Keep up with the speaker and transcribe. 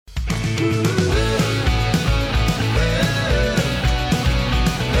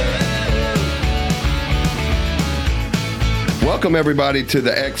Welcome, everybody, to the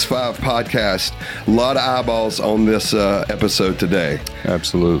X5 podcast. A lot of eyeballs on this episode today.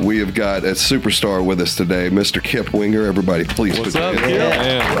 Absolutely. We have got a superstar with us today, Mr. Kip Winger. Everybody, please. What's up, Kip?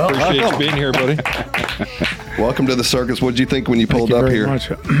 Man, appreciate you being here, buddy. Welcome to the circus. What did you think when you pulled up here?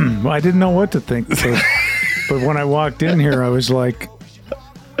 Well, I didn't know what to think. But when I walked in here, I was like,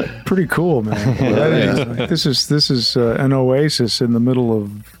 pretty cool, man. This is an oasis in the middle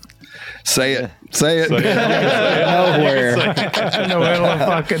of... Say it. Say it. Nowhere. In the middle of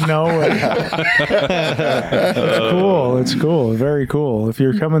fucking nowhere. It's cool. It's cool. Very cool. If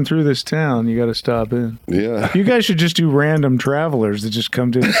you're coming through this town, you got to stop in. Yeah. You guys should just do random travelers that just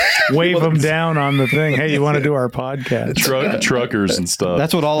come to wave them down on the thing. Hey, you want to do our podcast? Truckers and stuff.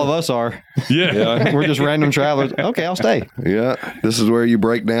 That's what all of us are. Yeah. We're just random travelers. Okay, I'll stay. Yeah. This is where you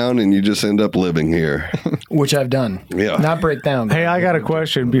break down and you just end up living here. Which I've done. Yeah. Not break down. Hey, I got a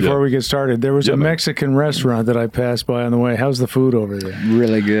question before we get started. There was a Mexican restaurant that I passed by on the way. How's the food over there?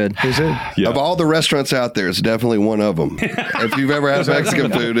 Really good. Is it? Yeah. Of all the restaurants out there, it's definitely one of them. If you've ever had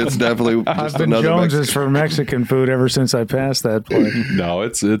Mexican food, it's definitely just I've been another Jones's Mexican. for Mexican food ever since I passed that place. No,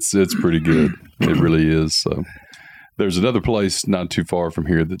 it's pretty good. It really is. So there's another place not too far from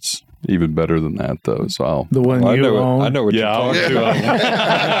here that's even better than that, though. So The one you own? I know what you're talking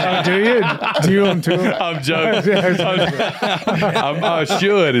about. Do you? Do you own two? I'm joking. I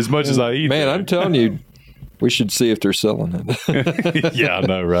should as much as I eat. Man, I'm telling you, we should see if they're selling it. Yeah, I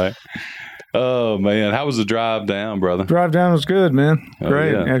know, right? Oh, man. How was the drive down, brother? Drive down was good, man.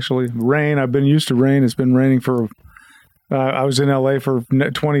 Great, actually. Rain. I've been used to rain. It's been raining for... I was in L.A. for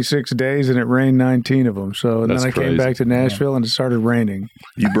 26 days, and it rained 19 of them. So, and then I came back to Nashville, and it started raining.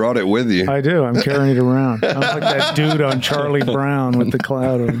 You brought it with you. I do. I'm carrying it around. I'm like that dude on Charlie Brown with the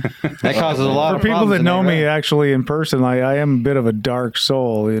cloud on. That causes a lot of For people problems that know there, me right? actually in person, like I am a bit of a dark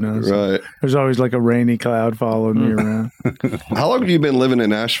soul, you know. So Right. there's always like a rainy cloud following me around. How long have you been living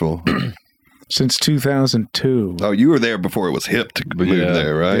in Nashville? Since 2002. Oh, you were there before it was hip to move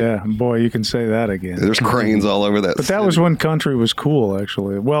there, right? Yeah, boy, you can say that again. There's cranes all over that. But that was when country was cool,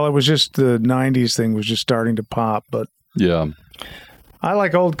 actually. Well, it was just the 90s thing was just starting to pop, but Yeah. I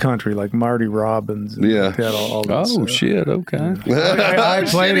like old country, like Marty Robbins. And Yeah. all that Oh, stuff. shit. Okay. I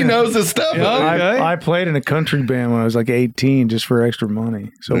played He in- knows his stuff. I played in a country band when I was like 18 just for extra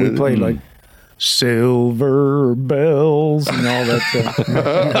money. So we played like Silver Bells and all that stuff.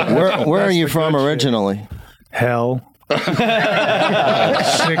 Where are you from originally? Hell.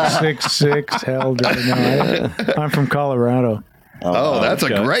 666 Hell. No, I'm from Colorado. Oh, that's a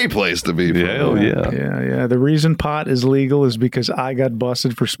great place to be. From. Hell yeah. Yeah. The reason pot is legal is because I got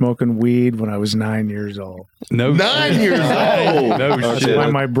busted for smoking weed when I was 9 years old. No 9 years old. No That's shit.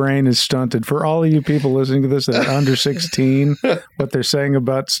 why my brain is stunted. For all of you people listening to this that are under 16, what they're saying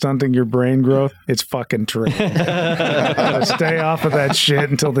about stunting your brain growth, it's fucking true. Stay off of that shit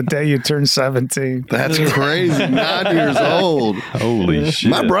until the day you turn 17. That's crazy. 9 years old. Holy shit.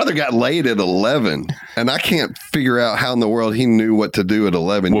 My brother got laid at 11, and I can't figure out how in the world he knew what to do at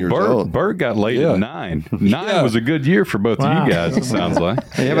 11 years old. Bert got laid at 9. 9 was a good year for both of you guys, it sounds like.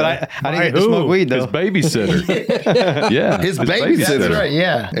 Yeah, but I didn't get to smoke weed, His though. babysitter. Yeah. His babysitter. That's right,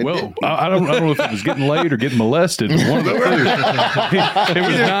 yeah. Well, I don't know if it was getting laid or getting molested, but one of the two. It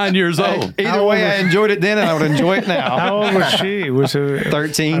was 9 years old. Either way, I enjoyed it then, and I would enjoy it now. How old was she? Was it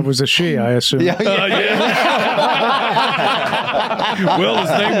 13. I was a she, I assume. Yeah. Well, his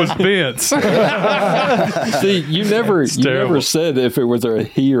name was Vince. See, you never said if it was a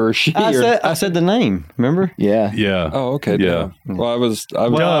he or a she. I said the name, remember? Yeah. Yeah. Oh, okay. Yeah. Well, I was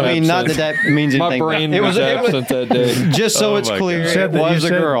Well, I mean, not that means my anything. brain It was absent that day. just so Oh it's my clear, God. it was a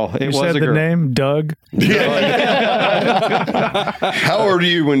girl. It You was said a the girl. name, Doug. How old were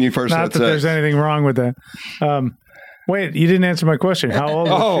you when you first Not had that there's sex? anything wrong with that. Wait, you didn't answer my question. How old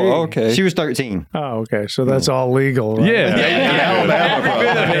was she? Oh, okay. She was 13. Oh, okay. So that's all legal. Right? Yeah.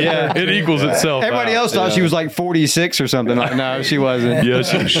 It equals itself. Everybody else thought she was like 46 or something. Like, no, she wasn't. Yeah,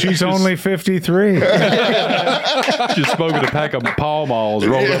 She's only 53. she's smoking a pack of Pall Malls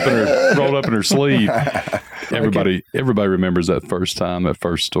rolled up in her sleeve. Everybody remembers that first time, that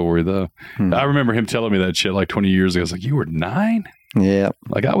first story, though. I remember him telling me that shit like 20 years ago. I was like, you were 9? Yeah.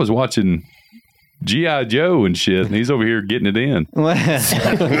 Like, I was watching G.I. Joe and shit, and he's over here getting it in.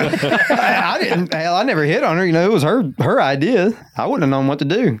 I didn't. Hell, I never hit on her. You know, it was her idea. I wouldn't have known what to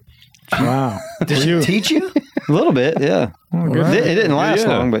do. Wow. Did she teach you? A little bit, yeah. It didn't last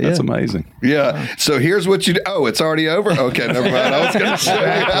long, but that's amazing. Yeah. So here's what you do. Oh, it's already over? Okay, never mind. I was going to show you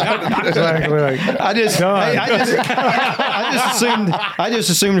how to do it. Exactly. Like, I just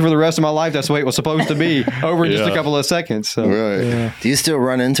assumed for the rest of my life that's the way it was supposed to be over in just a couple of seconds. So. Right. Do you still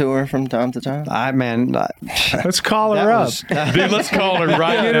run into her from time to time? let's call her up. Dude, let's call her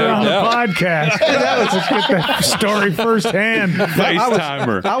right Get her on now. the podcast. Let's get that story firsthand. FaceTime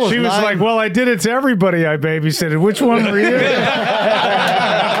her. She was like, well, I did it to everybody I babysitted. Which one were you?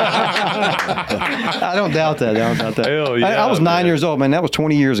 I don't doubt that. Hell yeah, I was 9 years old, man. That was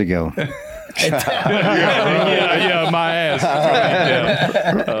 20 years ago. yeah, my ass.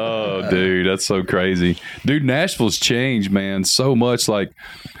 Yeah. Oh, dude, that's so crazy. Dude, Nashville's changed, man, so much. Like,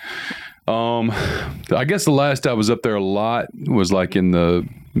 I guess the last I was up there a lot was like in the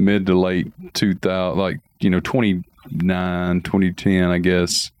mid to late 2000, like, 2009, 2010, I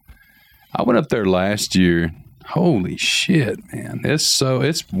guess. I went up there last year. Holy shit, man. It's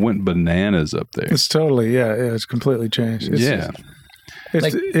went bananas up there. It's totally, it's completely changed.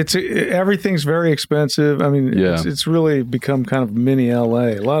 It's everything's very expensive. I mean, it's really become kind of mini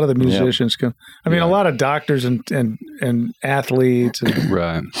LA. A lot of the musicians come. I mean, a lot of doctors and athletes. And,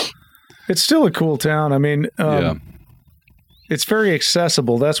 right. It's still a cool town. I mean, it's very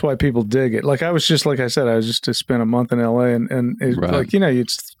accessible. That's why people dig it. Like I was just to spend a month in LA, and it's like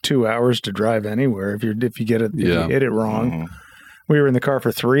it's 2 hours to drive anywhere if you hit it wrong. Mm-hmm. We were in the car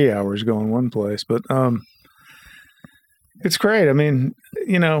for 3 hours going one place, but it's great. I mean,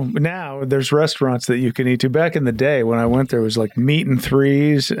 now there's restaurants that you can eat to. Back in the day when I went there, it was like meat and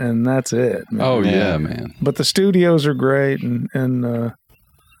threes, and that's it. Man. Oh yeah, man. But the studios are great, and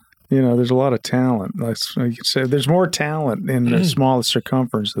there's a lot of talent. Like you could say, there's more talent in the smallest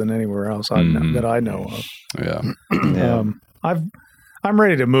circumference than anywhere else that I know of. Yeah. I'm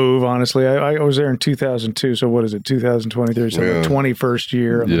ready to move. Honestly, I was there in 2002. So what is it? 2023. So the 21st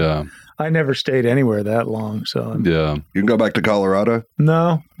year. Yeah. I never stayed anywhere that long. So you can go back to Colorado.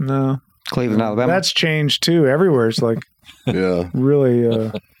 No. Cleveland, Alabama. That's changed too. Everywhere it's like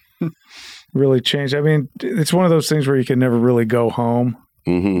really, really changed. I mean, it's one of those things where you can never really go home.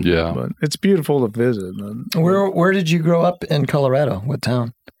 Mm-hmm. Yeah, but it's beautiful to visit. Where did you grow up in Colorado? What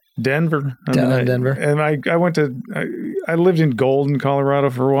town? Denver. Denver. And I went to I lived in Golden, Colorado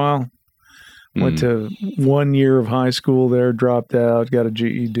for a while. Went to 1 year of high school there, dropped out, got a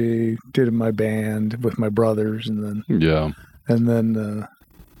GED, did my band with my brothers, and then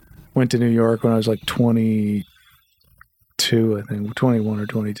went to New York when I was like 22, I think, 21 or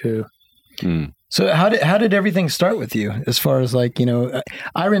 22. Mm. So how did everything start with you? As far as like,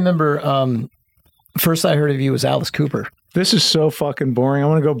 I remember first I heard of you was Alice Cooper. This is so fucking boring. I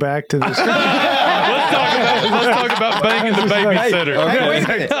want to go back to this. Let's talk about banging the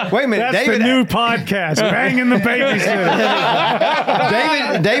babysitter. Wait a minute. That's David, the new podcast, Banging the Babysitter.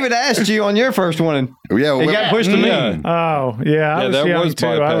 David asked you on your first one. Yeah, it got pushed to me. Oh, yeah. I was that young was too.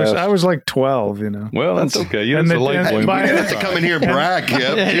 bypassed. I was like 12, Well, that's okay. You have to late you have to come in here and brag, Kip.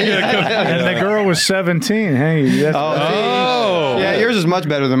 And the girl was 17. Hey, Yeah, yours is much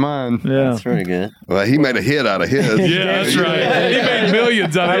better than mine. Yeah. That's pretty good. Well, he made a hit out of his. Yeah, that's right. He made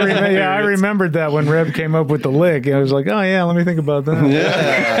millions out of it. I remembered that when Reb came up with the lick. I was like, oh, yeah, let me think about that.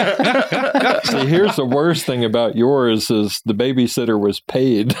 Yeah. See, here's the worst thing about yours is the babysitter was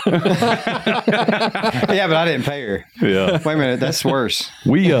paid. Yeah, but I didn't pay her. Yeah. Wait a minute, that's worse.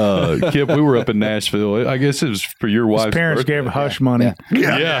 Kip, we were up in Nashville. I guess it was for your wife's His parents birthday. gave hush money.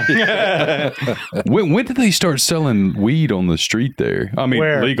 Yeah. When did they start selling weed on the street there? I mean,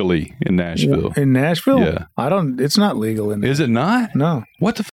 Where? Legally in Nashville. In Nashville? Yeah. It's not legal in there. Is it not? No.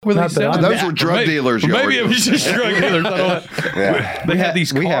 What the fuck were they Not that selling? I- Those were drug dealers. Maybe it was just drug dealers. They had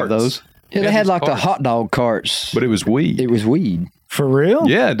these carts. We have those. Yeah, they had like the hot dog carts. But it was weed. It was weed. For real?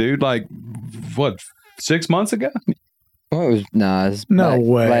 Yeah, dude. Like, what, 6 months ago? Well, it was No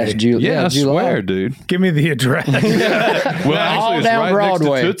way. Last July. Yeah, I July. swear, dude. Give me the address. Well, actually, it's down right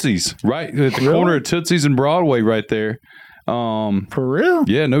Broadway. next to Tootsie's. Right at the corner of Tootsie's and Broadway right there. For real?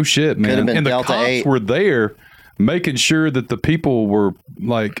 Yeah, no shit, man. Could've been And the Delta cops 8. were there making sure that the people were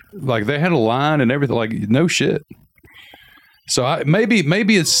like they had a line and everything. Like, no shit. So maybe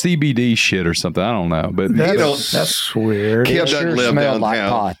it's CBD shit or something. I don't know. But That's weird. Kip It doesn't sure live smelled downtown. like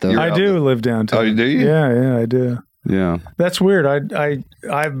pot, though. I do live downtown. Oh, do you? Yeah, I do. yeah. That's weird. I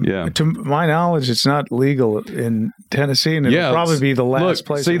Yeah. To my knowledge, it's not legal in Tennessee, and it'll probably be the last Look,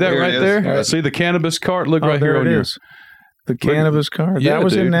 place. see that There it right is. there? Right. See the cannabis cart? Look right there here on it your. is. The cannabis card. Yeah, That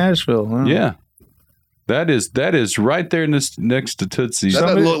was in dude. Nashville. Huh? Yeah. That is right there next to Tootsie's. That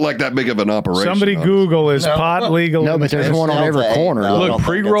doesn't look like that big of an operation. Somebody honestly. Google is pot legal? No, but there's one on every corner. I don't Look, think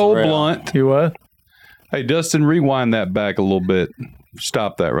pre-roll that's real. blunt. You what? Hey, Dustin, rewind that back a little bit.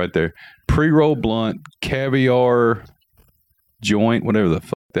 Stop that right there. Pre-roll blunt, caviar joint, whatever the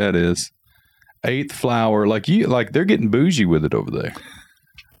fuck that is. 8th flower, like they're getting bougie with it over there.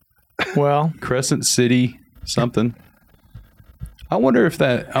 Well, Crescent City something. I wonder if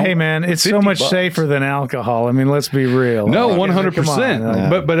that. Hey man, it's so much $50. safer than alcohol. I mean, let's be real. No, Come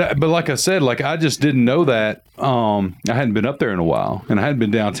 100%. on. But like I said, like I just didn't know that. I hadn't been up there in a while, and I hadn't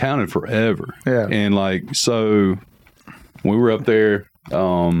been downtown in forever. Yeah. And like so, we were up there.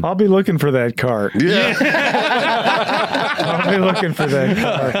 I'll be looking for that cart. Yeah. I'll be looking for that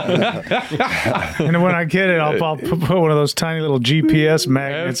cart. And when I get it, I'll put one of those tiny little GPS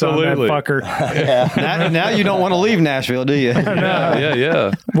magnets on that fucker. Now you don't want to leave Nashville, do you?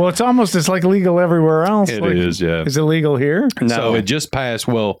 Yeah. Well, it's like legal everywhere else. It like, is, yeah. Is it legal here? No. So it just passed.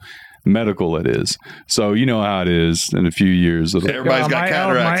 Well, medical it is. So you know how it is in a few years. Everybody's got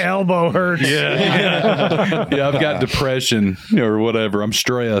cataracts. My elbow hurts. Yeah. I've got depression or whatever. I'm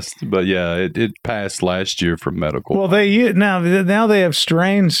stressed. But yeah, it passed last year from medical. Well, now they have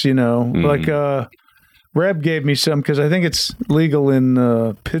strains, like Reb gave me some because I think it's legal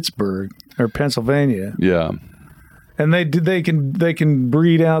in Pittsburgh or Pennsylvania. Yeah. And they can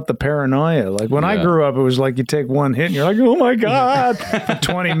breed out the paranoia. Like when I grew up, it was like you take one hit and you're like, oh my God, for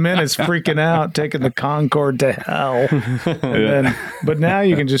 20 minutes freaking out, taking the Concorde to hell. But now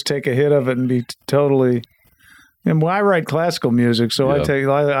you can just take a hit of it and be totally. And I write classical music, so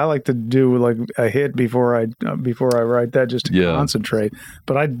I like to do like a hit before I write that just to concentrate.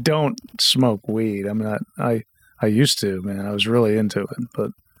 But I don't smoke weed. I mean, I used to, man. I was really into it,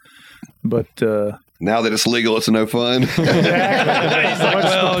 but. Now that it's legal, it's no fun. Exactly.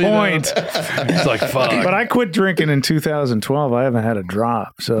 What's the point? It's like, fuck. But I quit drinking in 2012. I haven't had a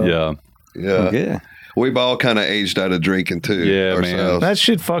drop. So yeah. We've all kind of aged out of drinking too. Yeah, ourselves. man. That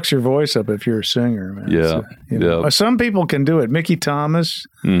shit fucks your voice up if you're a singer, man. Yeah. So, some people can do it. Mickey Thomas,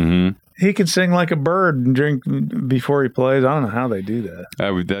 he can sing like a bird and drink before he plays. I don't know how they do that.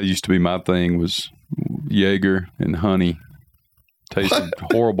 That used to be my thing was Jaeger and honey. Tasted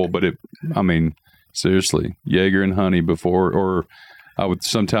horrible, but seriously, Jaeger and honey before, or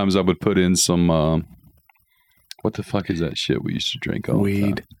sometimes I would put in some, what the fuck is that shit we used to drink all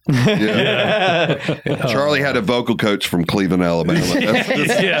weed. the time? Charlie had a vocal coach from Cleveland, Alabama.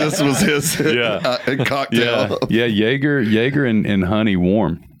 This was his cocktail. Yeah, Jaeger and honey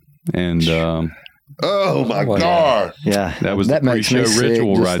warm. And oh my God. Yeah. That was the pre-show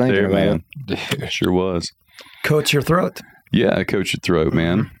ritual right there, man. It sure was. Coats your throat. Yeah, coat your throat,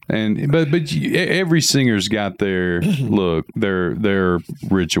 man. And but every singer's got their their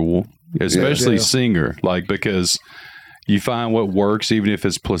ritual, especially singer, like because you find what works, even if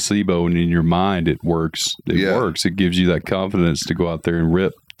it's placebo, and in your mind it works. It works. It gives you that confidence to go out there and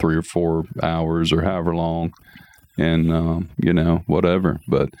rip 3 or 4 hours or however long, and whatever.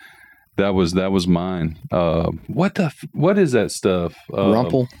 But that was mine. What is that stuff?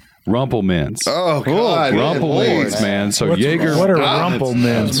 Rumple mints. Oh, God. Rumple mints, man. So Jaeger. What are rumple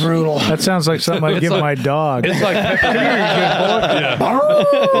mints? Brutal. That sounds like something I'd give my dog. It's like It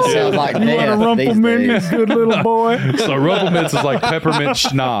sounds like You want a rumple mint, you good little boy? So rumple mints is like peppermint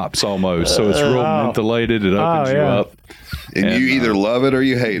schnapps almost. So it's real mentholated. It opens you up. And you either love it or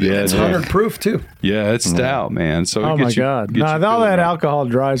you hate it. Yeah, It's 100 proof too. Yeah, it's stout, man. So Oh my God. All that alcohol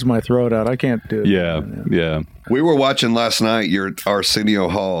dries my throat out. I can't do it. Yeah. We were watching last night your Arsenio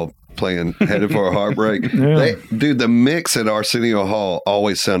Hall playing Headed for a Heartbreak. The mix at Arsenio Hall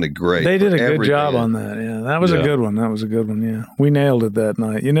always sounded great. They did a good job on that. Yeah, that was a good one. Yeah, we nailed it that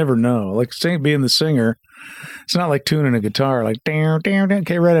night. You never know. Like being the singer, it's not like tuning a guitar. Like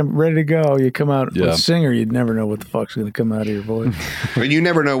okay, ready to go. You come out with a singer, you'd never know what the fuck's going to come out of your voice. And you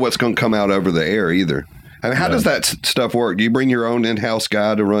never know what's going to come out over the air either. I mean, how does that stuff work? Do you bring your own in-house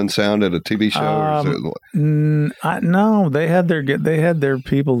guy to run sound at a TV show? No, they had their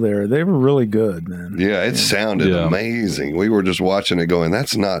people there. They were really good, man. Yeah, it sounded amazing. We were just watching it, going,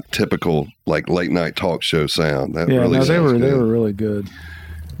 "That's not typical like late night talk show sound." They were really good.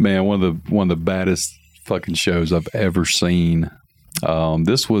 Man, one of the baddest fucking shows I've ever seen.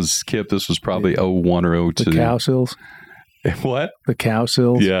 This was Kip. This was probably 01 or 02. The Cowsills. What? The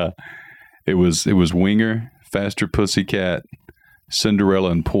Cowsills. Yeah. It was Winger, Faster Pussycat,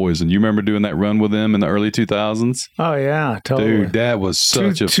 Cinderella, and Poison. You remember doing that run with them in the early 2000s? Oh yeah, totally. Dude, that was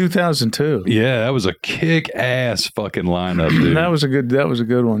such 2002. Yeah, that was a kick-ass fucking lineup, dude. That was a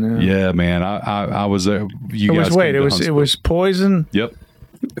good one. Yeah, man. I was there. It was Poison. Yep.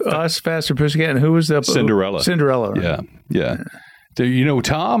 Us, Faster Pussycat, and who was that? Cinderella. Cinderella. Right? Yeah. Dude,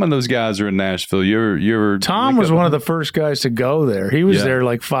 Tom and those guys are in Nashville. Tom was one of the first guys to go there. He was there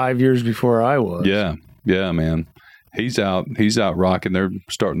like 5 years before I was. Yeah. Yeah, man. He's out rocking. They're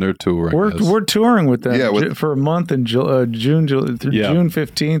starting their tour. We're touring with them for a month in June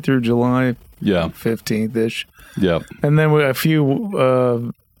 15th through July 15th ish. Yeah, and then we a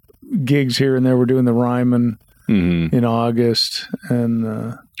few gigs here and there. We're doing the Ryman in August,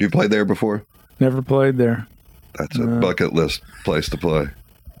 and you played there before? Never played there. That's a bucket list place to play.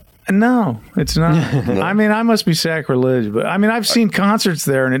 No, it's not. No. I mean, I must be sacrilegious, but I mean, I've seen concerts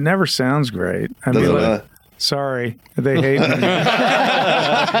there, and it never sounds great. I mean, sorry, they hate me.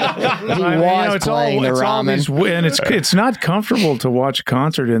 It's playing the ramen, and it's not comfortable to watch a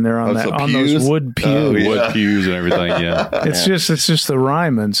concert in there on those wood pews, wood pews and everything. Yeah, it's just the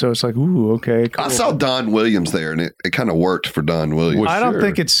Ryman, so it's like, ooh, okay. Cool. I saw Don Williams there, and it kind of worked for Don Williams. I don't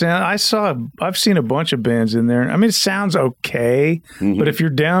think it sounds. I've seen a bunch of bands in there. I mean, it sounds okay, but if you're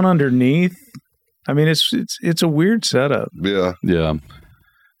down underneath, I mean, it's a weird setup. Yeah.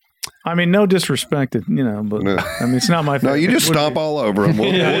 I mean, no disrespect, but I mean, it's not my favorite. No, you just stomp all over them.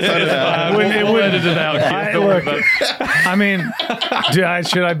 We'll set it out. We'll edit it out. I mean,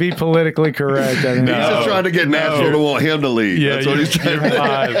 should I be politically correct? He's just trying to get Nashville to want him to leave. Yeah, that's what he's trying to do.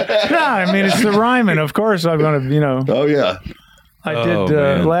 No, I mean, it's the Ryman. Of course, I'm going to, Oh, yeah. I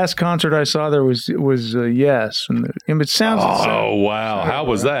did. Last concert I saw there was Yes, and it sounds. Oh, wow! How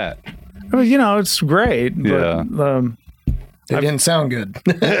was that? Well, it's great. Yeah. But, they didn't sound good.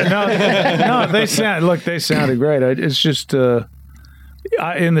 no, they sounded great. It's just in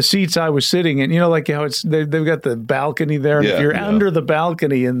the seats I was sitting in, like how they've got the balcony there. And if you're under the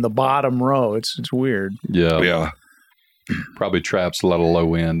balcony in the bottom row, it's weird. Yeah. Probably traps a lot of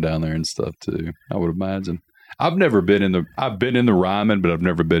low end down there and stuff too, I would imagine. I've been in the Ryman, but I've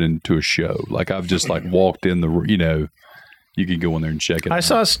never been into a show. Like I've just walked in the, you can go in there and check it out. I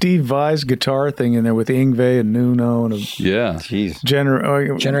saw Steve Vai's guitar thing in there with Yngwie and Nuno and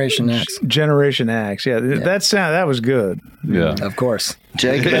Generation X. Generation X. Yeah. That was good. Yeah, of course.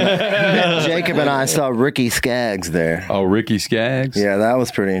 Jacob and I saw Ricky Skaggs there. Oh, Ricky Skaggs. Yeah, that was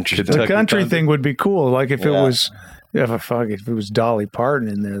pretty interesting. The country thing would be cool. Like if it was. If it was Dolly Parton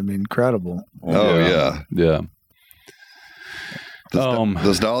in there, it'd be incredible. Oh yeah.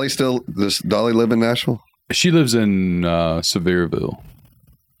 Does Dolly live in Nashville? She lives in Sevierville,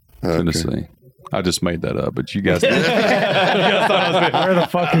 Tennessee. I just made that up, but you guys thought I was where the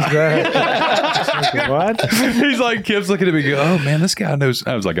fuck is that? What? He's like, Kip's looking at me and go, oh man, this guy knows.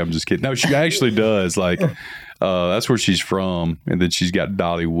 I was like, I'm just kidding. No, she actually does. That's where she's from. And then she's got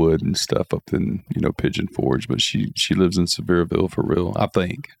Dollywood and stuff up in, Pigeon Forge, but she lives in Sevierville for real, I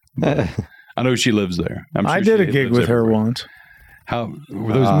think. But I know she lives there. I did a gig with her once. How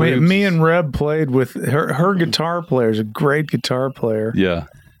were those me and Reb played with her. Her guitar player is a great guitar player. Yeah.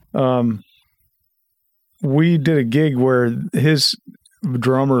 We did a gig where his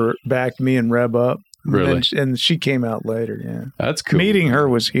drummer backed me and Reb up. Really? And she came out later. Yeah. That's cool. Meeting her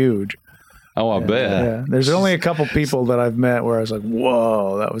was huge. Oh, I bet. Yeah. There's only a couple people that I've met where I was like,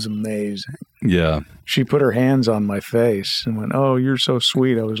 whoa, that was amazing. Yeah. She put her hands on my face and went, oh, you're so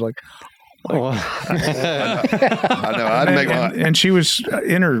sweet. I was like, I know. And she was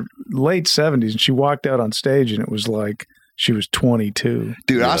in her late 70s, and she walked out on stage, and it was like she was 22.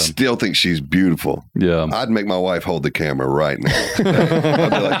 Dude, I still think she's beautiful. Yeah. I'd make my wife hold the camera right now. I'd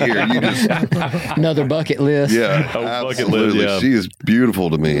be like, here, you just... Another bucket list. Yeah, absolutely. She is beautiful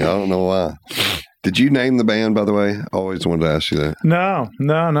to me. I don't know why. Did you name the band, by the way? I always wanted to ask you that. No.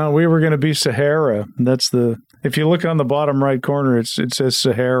 We were going to be Sahara. If you look on the bottom right corner, it says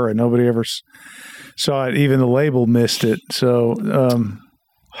Sahara. Nobody ever saw it. Even the label missed it. So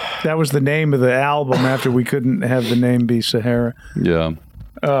that was the name of the album after we couldn't have the name be Sahara. Yeah.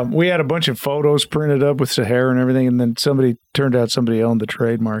 We had a bunch of photos printed up with Sahara and everything, and then turned out somebody owned the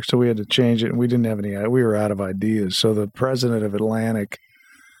trademark, so we had to change it, and we didn't have any. We were out of ideas. So the president of Atlantic,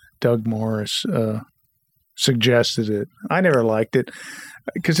 Doug Morris, suggested it. I never liked it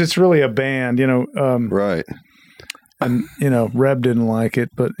because it's really a band, right. And, Reb didn't like it,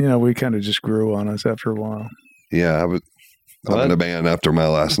 but, we kind of just grew on us after a while. Yeah, I'm in a band after my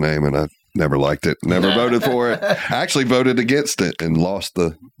last name, and I never liked it. Never voted for it. I actually voted against it and lost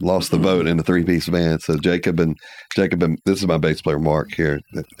the vote in a 3-piece band. So Jacob and this is my bass player, Mark, here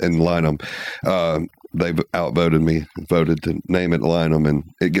in Lynham. They've outvoted me, voted to name it Lynham, and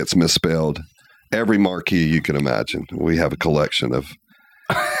it gets misspelled. Every marquee you can imagine. We have a collection of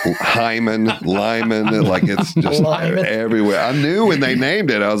Hyman, Lyman, like it's just everywhere. I knew when they named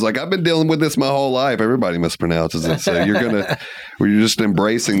it, I was like, I've been dealing with this my whole life. Everybody mispronounces it. So you're just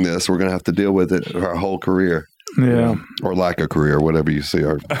embracing this. We're going to have to deal with it our whole career. Yeah. Or lack of career, whatever you see.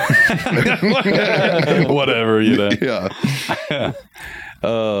 Whatever, Yeah.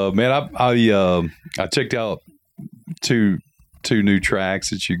 Man, I checked out two new tracks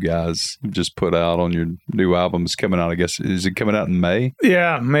that you guys just put out on your new album. It's coming out, I guess. Is it coming out in May?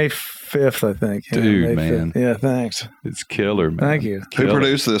 Yeah, May 5th, I think. Yeah, Dude, May man. 5th. Yeah, thanks. It's killer, man. Thank you. Who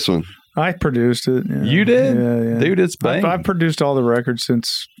produced this one? I produced it. Yeah. You did? Yeah. Dude, it's bang. I've produced all the records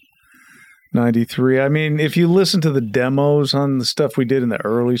since 93. I mean, if you listen to the demos on the stuff we did in the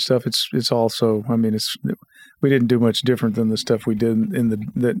early stuff, it's also, I mean, we didn't do much different than the stuff we did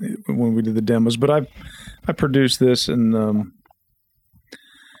when we did the demos, but I produced this and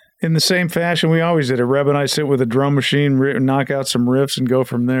in the same fashion we always did it. Reb and I sit with a drum machine, knock out some riffs and go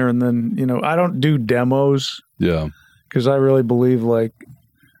from there. And then, I don't do demos. Yeah. Because I really believe like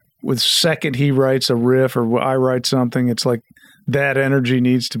with second he writes a riff or I write something, it's like that energy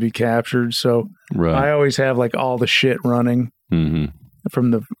needs to be captured. So I always have like all the shit running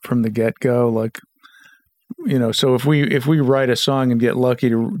from the get-go. Like, so if we write a song and get lucky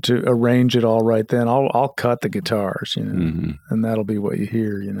to arrange it all right, then I'll cut the guitars, and that'll be what you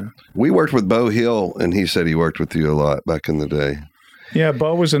hear, We worked with Bo Hill, and he said he worked with you a lot back in the day. Yeah,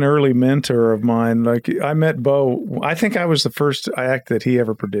 Bo was an early mentor of mine. Like I met Bo, I think I was the first act that he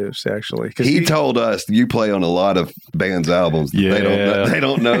ever produced, actually. He told us you play on a lot of bands' albums. Yeah. They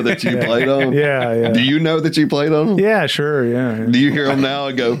don't know that you played on them. Yeah. Do you know that you played on them? Yeah, sure, yeah. Do you hear them now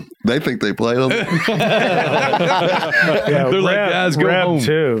and go, they think they played on them? Yeah, They're like, guys, go Reb home.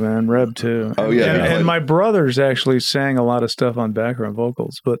 too, man. Reb too. Oh, yeah. And my brothers actually sang a lot of stuff on background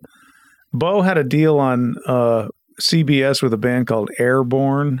vocals, but Bo had a deal on CBS with a band called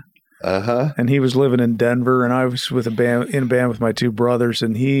Airborne. And he was living in Denver, and I was in a band with my two brothers,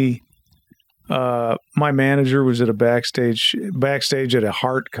 and my manager was at a backstage at a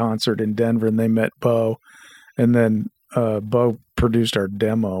Heart concert in Denver, and they met Bo, and then Bo produced our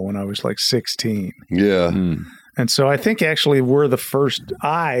demo when I was like 16. Yeah. And so I think actually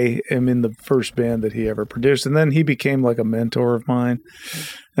I am in the first band that he ever produced. And then he became like a mentor of mine.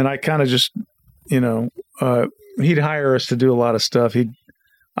 And I kind of just, he'd hire us to do a lot of stuff.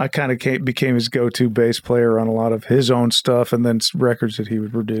 I kind of became his go-to bass player on a lot of his own stuff and then records that he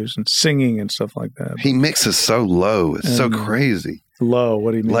would produce and singing and stuff like that. He mixes so low. It's so crazy. Low?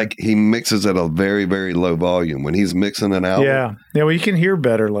 What do you mean? Like he mixes at a very, very low volume when he's mixing an album. Yeah. Yeah. Well, you can hear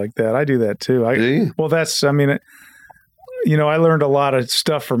better like that. I do that too. Do you? Well, I learned a lot of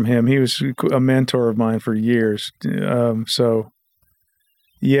stuff from him. He was a mentor of mine for years.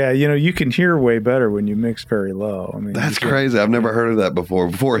 Yeah, you can hear way better when you mix very low. I mean, that's crazy. I've never heard of that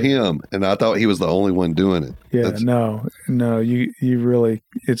before him, and I thought he was the only one doing it. Yeah, no, you really,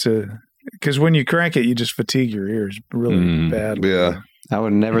 because when you crank it, you just fatigue your ears really badly. Yeah. I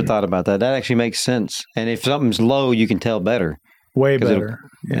would have never thought about that. That actually makes sense. And if something's low, you can tell better. Way better.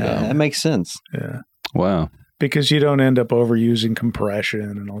 Yeah, that makes sense. Yeah. Wow. Because you don't end up overusing compression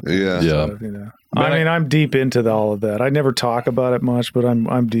and all that stuff, I'm deep into all of that. I never talk about it much, but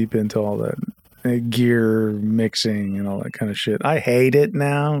I'm deep into all that gear mixing and all that kind of shit. I hate it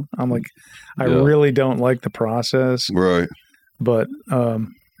now. I'm like, I really don't like the process. Right. But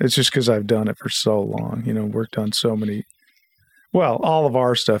it's just because I've done it for so long, worked on so many, all of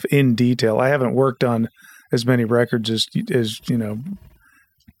our stuff in detail. I haven't worked on as many records as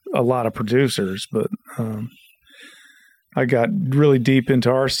a lot of producers, but I got really deep into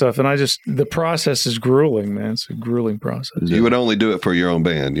our stuff, and the process is grueling, man. It's a grueling process. You would only do it for your own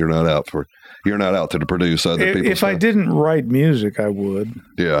band. You're not out to produce other people's If stuff. I didn't write music, I would.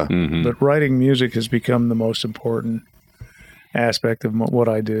 Yeah. Mm-hmm. But writing music has become the most important aspect of what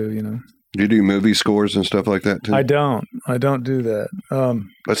I do, Do you do movie scores and stuff like that too? I don't do that.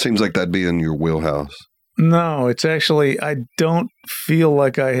 That seems like that'd be in your wheelhouse. No, it's actually, I don't feel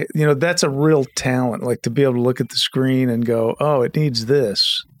like that's a real talent, like to be able to look at the screen and go, oh, it needs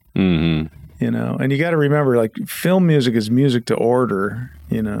this, and you got to remember, like film music is music to order,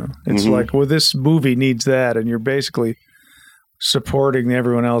 it's like, well, this movie needs that. And you're basically supporting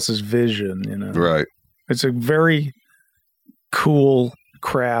everyone else's vision, Right. It's a very cool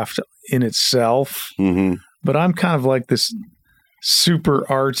craft in itself, but I'm kind of like this super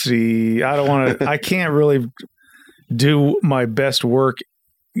artsy. I can't really do my best work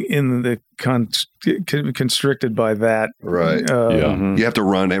in the constricted by that. Right. You have to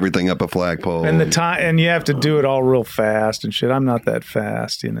run everything up a flagpole. And and you have to do it all real fast and shit. I'm not that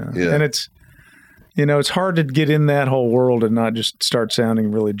fast, Yeah. And it's, it's hard to get in that whole world and not just start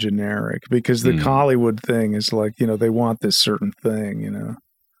sounding really generic, because the Hollywood thing is like, they want this certain thing,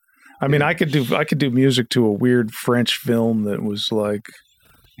 I mean, I could do music to a weird French film that was like,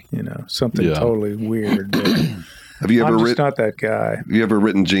 something totally weird. But Have you ever I'm just written? not that guy. You ever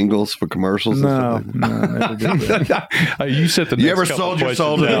written jingles for commercials? No, and stuff never did that. You said the. You next ever couple sold your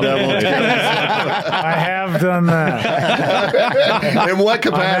soul to questions the down. devil? I have done that. In what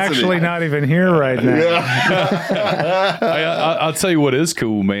capacity? I'm actually not even here right now. I'll tell you what is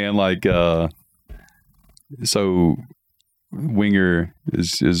cool, man. Like, so Winger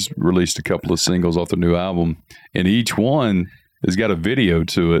is released a couple of singles off the new album, and each one has got a video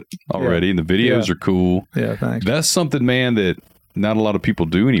to it already, and the videos are cool. Yeah, thanks. That's something, man, that not a lot of people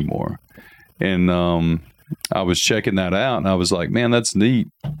do anymore. And I was checking that out, and I was like, man, that's neat.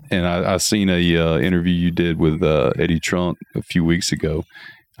 And I seen a interview you did with Eddie Trunk a few weeks ago.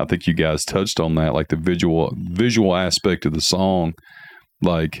 I think you guys touched on that, like the visual aspect of the song.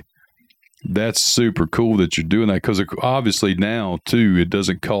 Like, that's super cool that you're doing that, because obviously now too, it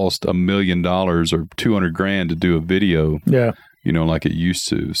doesn't cost $1 million or $200,000 to do a video. Yeah. Like it used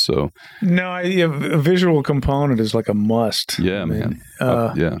to. So no, a visual component is like a must. Yeah, man.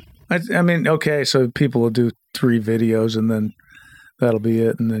 Yeah. I mean, okay, so people will do 3 videos and then that'll be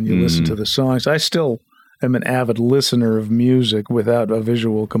it, and then you listen to the songs. I still am an avid listener of music without a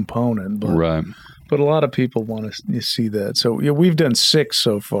visual component, but right. But a lot of people want to see that. So we've done 6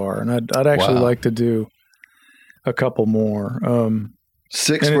 so far, and I'd actually like to do a couple more.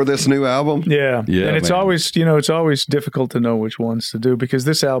 6 for this new album? Yeah. And it's always, it's always difficult to know which ones to do, because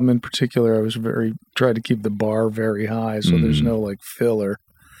this album in particular, I was tried to keep the bar very high, so there's no like filler.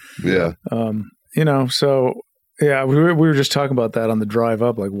 Yeah. So yeah, we were just talking about that on the drive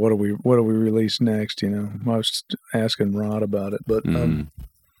up, like what do we release next? I was asking Rod about it, but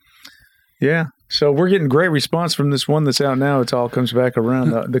yeah. So we're getting great response from this one that's out now. It all comes back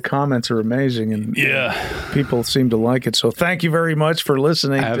around. The comments are amazing, and people seem to like it. So thank you very much for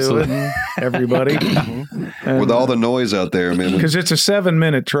listening to it, everybody. And, with all the noise out there, man. Because it's a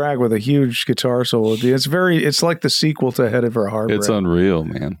 7-minute track with a huge guitar solo. It's like the sequel to Headed for Heartbreak. It's unreal,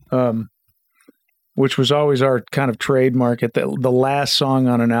 man. Which was always our kind of trademark. At the last song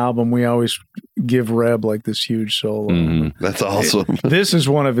on an album, we always give Reb like this huge solo. That's awesome. This is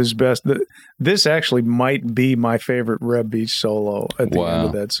one of his best. This actually might be my favorite Reb Beach solo at the end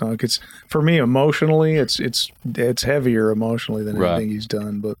of that song. It's, for me, emotionally, it's heavier emotionally than anything he's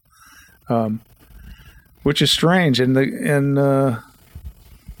done, but which is strange. And I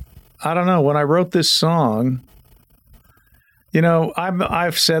don't know, when I wrote this song,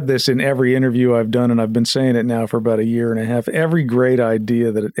 I've said this in every interview I've done, and I've been saying it now for about a year and a half. Every great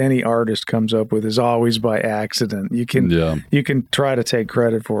idea that any artist comes up with is always by accident. You can try to take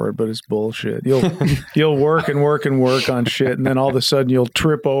credit for it, but it's bullshit. You'll work and work and work on shit, and then all of a sudden you'll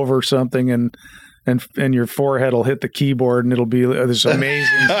trip over something and your forehead will hit the keyboard, and it'll be this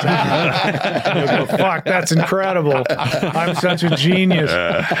amazing sound. You'll go, fuck, that's incredible. I'm such a genius.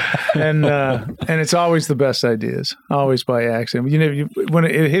 And it's always the best ideas, always by accident. When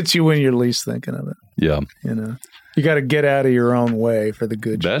it hits you when you're least thinking of it. Yeah. You got to get out of your own way for the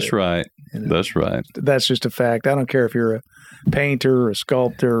good shit. That's right. That's right. That's just a fact. I don't care if you're a painter or a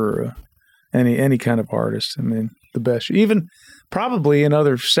sculptor or any kind of artist. I mean, the best. Even probably in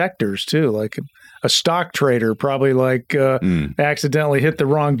other sectors too, like a stock trader probably accidentally hit the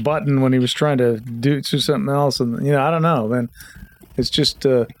wrong button when he was trying to do something else, and I don't know, man. It's just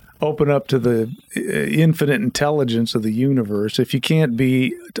open up to the infinite intelligence of the universe. If you can't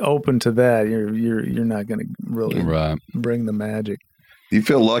be open to that, you're not going to really bring the magic. You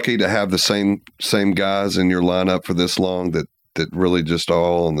feel lucky to have the same guys in your lineup for this long that really just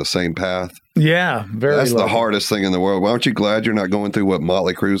all on the same path. Yeah, very. That's lucky. the hardest thing in the world. Why aren't you glad you're not going through what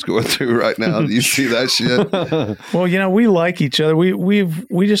Motley Crue's going through right now? You see that shit? Well, we like each other.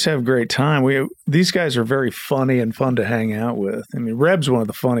 We just have a great time. These guys are very funny and fun to hang out with. I mean, Reb's one of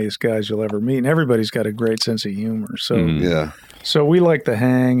the funniest guys you'll ever meet, and everybody's got a great sense of humor. So so we like to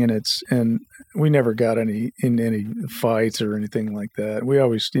hang, and we never got in any fights or anything like that. We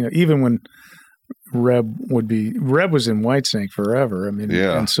always, even when Reb was in Whitesnake forever. I mean,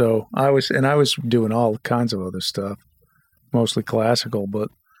 and so I was doing all kinds of other stuff, mostly classical, but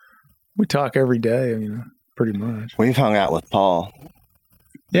we talk every day, pretty much. We've hung out with Paul.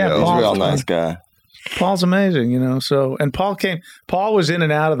 Yeah, he's a real nice guy. Paul's amazing, so, and Paul was in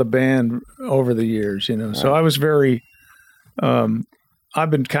and out of the band over the years, so I was very, I've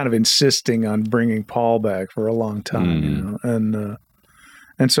been kind of insisting on bringing Paul back for a long time,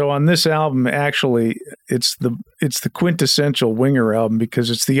 and so on this album, actually, it's the quintessential Winger album, because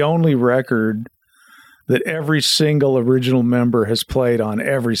it's the only record that every single original member has played on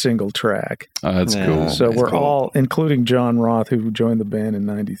every single track. Oh, that's cool. So we're all, including John Roth, who joined the band in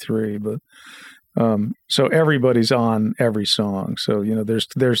 '93, but So everybody's on every song. So,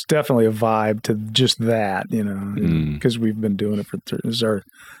 there's definitely a vibe to just that, because we've been doing it this is our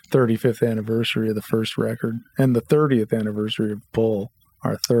 35th anniversary of the first record and the 30th anniversary of Pull,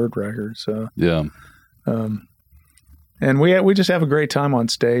 our third record. So, yeah. And we just have a great time on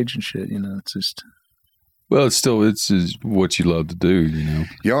stage and shit, it's just. Well, it's what you love to do,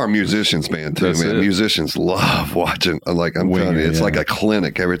 You are musicians, man, too, man. Musicians love watching. Like, I'm telling you, it's like a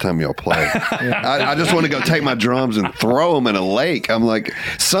clinic every time y'all play. I just want to go take my drums and throw them in a lake. I'm like,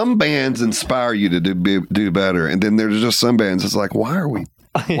 some bands inspire you to do better. And then there's just some bands, it's like, why are we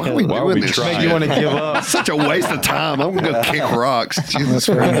doing this? Make you want to give up. It's such a waste of time. I'm going to go kick rocks. Jesus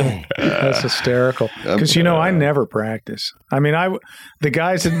Christ. That's hysterical. Because, I never practice. I mean, the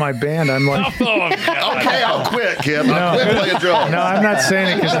guys in my band, I'm like, okay, I'll quit, Kip. I'll quit playing drums. No, I'm not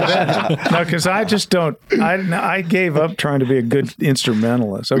saying it because of that. No, because I just don't. I gave up trying to be a good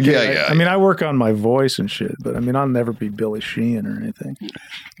instrumentalist. Okay, I mean, I work on my voice and shit, but I mean, I'll never be Billy Sheehan or anything.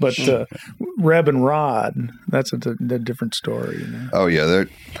 But Reb and Rod, that's a different story. Oh yeah, they're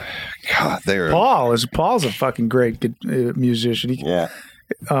Paul's a fucking great musician.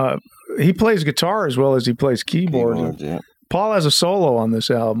 He plays guitar as well as he plays keyboard. Paul has a solo on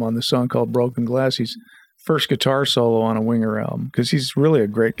this album on the song called Broken Glass. He's first guitar solo on a Winger album because he's really a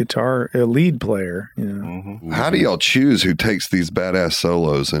great lead player. How do y'all choose who takes these badass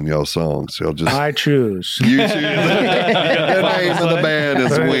solos in y'all's songs? I choose. You choose. The name of the band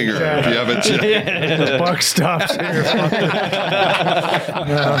is Winger. If you haven't checked. The buck stops here.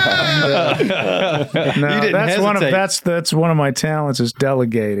 That's one of my talents is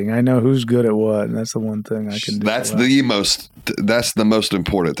delegating. I know who's good at what, and that's the one thing I can do. That's the most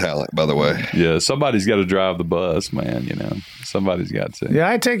important talent, by the way. Yeah, somebody's got to drive the bus, man. Somebody's got to. Yeah,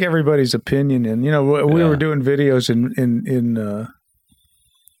 I take everybody's opinion, and we were doing videos in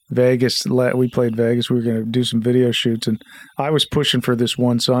Vegas. We played Vegas. We were going to do some video shoots, and I was pushing for this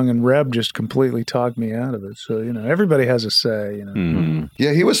one song, and Reb just completely talked me out of it. So everybody has a say. Mm-hmm.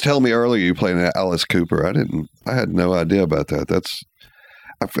 Yeah, he was telling me earlier you played Alice Cooper. I had no idea about that.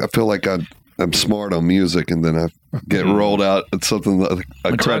 I feel like I'm smart on music, and then I get rolled out at something like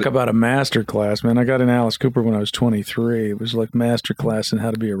talk about a master class, man. I got in Alice Cooper when I was 23. It was like master class in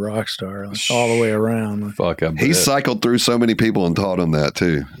how to be a rock star, all the way around. Fuck, he cycled through so many people and taught them that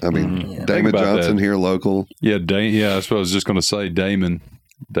too. I mean, Damon Johnson here, local. Yeah, that's what I was just going to say. Damon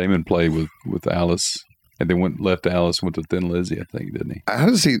played with Alice. And then left Alice, went to Thin Lizzy, I think, didn't he?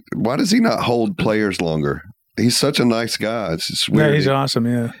 Why does he not hold players longer? He's such a nice guy. It's just weird. Yeah, he's awesome.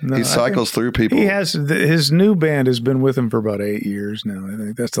 Yeah, he cycles through people. He has his new band has been with him for about 8 years now. I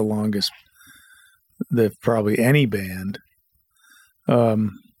think that's the longest that probably any band. I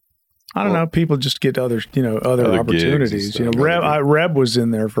don't know. People just get other opportunities. Reb was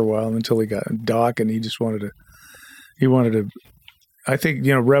in there for a while until he got Doc, and he just wanted to. I think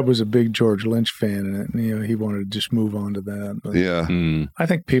Reb was a big George Lynch fan, and he wanted to just move on to that. But I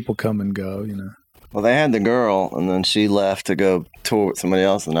think people come and go. Well, they had the girl, and then she left to go tour with somebody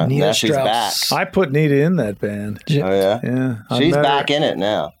else, and now she's back. I put Nita in that band. Oh, yeah? Yeah. She's back in it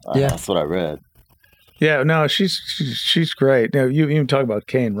now. Yeah. That's what I read. Yeah, no, she's great. Now, you even talk about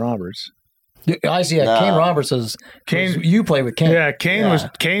Kane Roberts. I see. Yeah, Kane Roberts is Kane. You play with Kane. Yeah,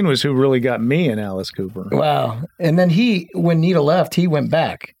 Kane was who really got me in Alice Cooper. Wow. And then when Nita left, he went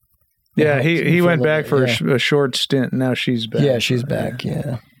back. Yeah, he went back for a short stint. Now she's back. Yeah, she's back.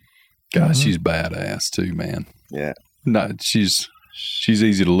 Yeah. God, she's badass too, man. Yeah. No, she's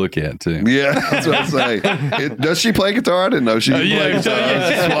easy to look at too. Yeah, that's what I say. Does she play guitar? I didn't know she played guitar. I was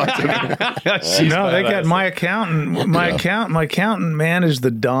just watching her. They got my accountant. My accountant managed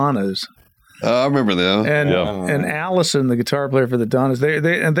the Donnas. I remember them. And Allison, the guitar player for the Donnas,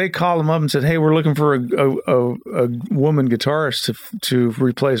 they called him up and said, "Hey, we're looking for a woman guitarist to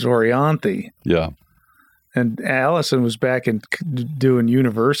replace Orianthi." Yeah. And Allison was back in doing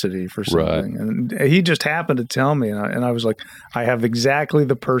university for something. Right. And he just happened to tell me. And I was like, I have exactly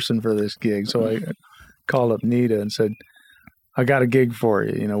the person for this gig. So I called up Nita and said, I got a gig for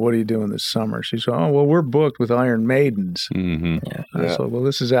you. What are you doing this summer? She said, oh, well, we're booked with Iron Maidens. Mm-hmm. Yeah. I said, well,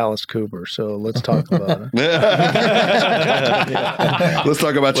 this is Alice Cooper, so let's talk about it. Let's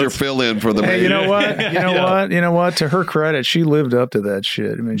talk about your fill-in for the Hey, you know what? To her credit, she lived up to that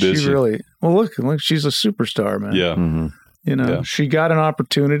shit. I mean, she really... Well, look, she's a superstar, man. Yeah. Mm-hmm. She got an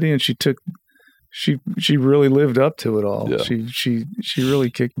opportunity and she took... She really lived up to it all. Yeah. She really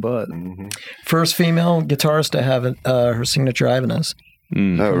kicked butt. Mm-hmm. First female guitarist to have her signature Ibanez. Oh,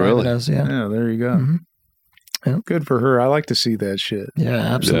 really? Ibanez, yeah. Yeah, there you go. Mm-hmm. Yeah. Good for her. I like to see that shit. Yeah,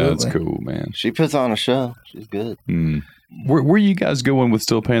 absolutely. Yeah, that's cool, man. She puts on a show. She's good. Mm. where are you guys going with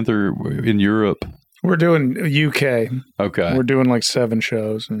Steel Panther in Europe? We're doing UK. Okay. We're doing like 7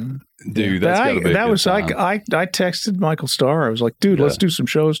 shows. Dude, that's got to be I texted Michael Starr. I was like, dude, let's do some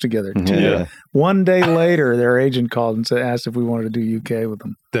shows together. Yeah. One day later, their agent called and asked if we wanted to do UK with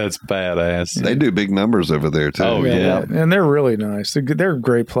them. That's badass. They do big numbers over there too. Oh yeah. And they're really nice. They're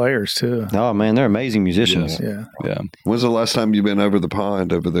great players too. Oh man, they're amazing musicians. Yeah. When's the last time you've been over the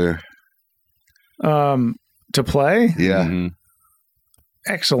pond over there? To play? Yeah. Mm-hmm.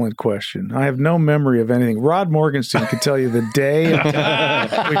 Excellent question. I have no memory of anything. Rod Morgenstein could tell you the day we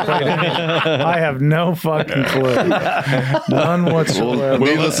played it. I have no fucking clue. None whatsoever.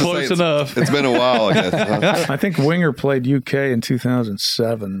 Well, that's close enough. It's been a while, I guess. Huh? I think Winger played UK in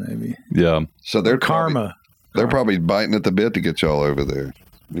 2007, maybe. Yeah. So they're Karma. They're probably biting at the bit to get y'all over there.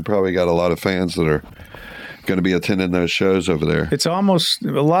 You probably got a lot of fans that are going to be attending those shows over there. It's almost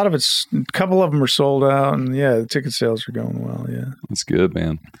a couple of them are sold out, and the ticket sales are going well. Yeah, that's good,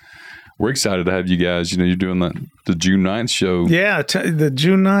 man. We're excited to have you guys. You're doing the June 9th show. Yeah, the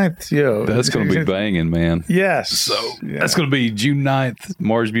June 9th. Yo, that's going to be banging, man. Yes. So that's going to be June 9th,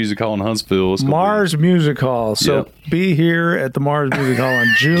 Mars Music Hall in Huntsville. Mars Music Hall. So be here at the Mars Music Hall on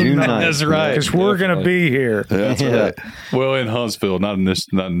June 9th. That's right. Because we're going to be here. That's right. Well, in Huntsville, not in this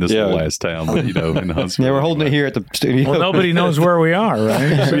last town, but in Huntsville. Yeah, we're holding it here at the studio. Well, nobody knows where we are,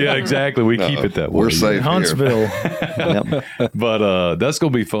 right? So, yeah, exactly. We keep it that way. We're safe Huntsville. But that's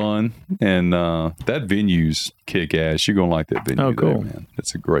going to be fun. And that venue's kick ass. You're gonna like that venue. Oh, cool, man!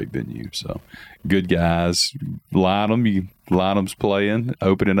 It's a great venue. So good guys. Linum's playing,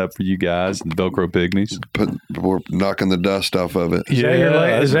 opening up for you guys, and Velcro Pygmies. We're knocking the dust off of it.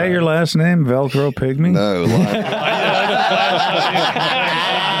 Is that your last name, Velcro Pygmy? No,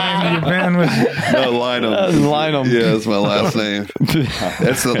 Linum. Yeah, it's my last name.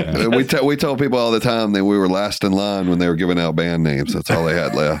 We tell people all the time that we were last in line when they were giving out band names. That's all they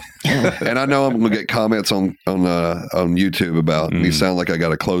had left. And I know I'm going to get comments on YouTube about me sound like I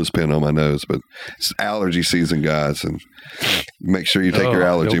got a clothespin on my nose, but it's allergy season, guys, and make sure you take your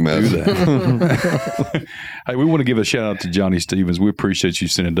allergy meds. Hey, we want to give a shout out to Johnny Stevens. We appreciate you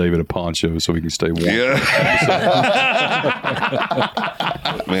sending David a poncho so he can stay warm. Yeah.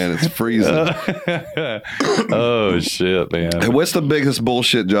 Man, it's freezing. Oh shit, man! And what's the biggest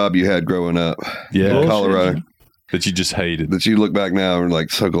bullshit job you had growing up? Yeah, in Colorado. That you just hated. That you look back now and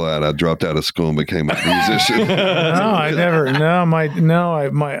like, so glad I dropped out of school and became a musician. No, I never.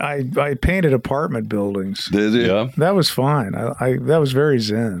 I painted apartment buildings. Did you? Yeah, that was fine. That was very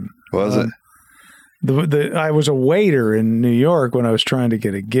zen. Was it? I was a waiter in New York when I was trying to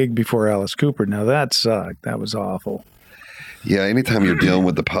get a gig before Alice Cooper. Now that sucked. That was awful. Yeah, anytime you're dealing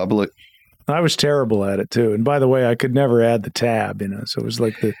with the public. I was terrible at it too. And by the way, I could never add the tab, so it was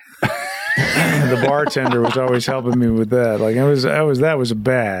like the bartender was always helping me with that. Like that was a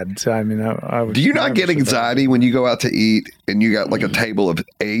bad. I mean, I was. Do you not get anxiety when you go out to eat and you got like a table of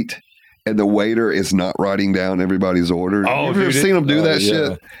 8 and the waiter is not writing down everybody's order? Oh, you ever seen them do that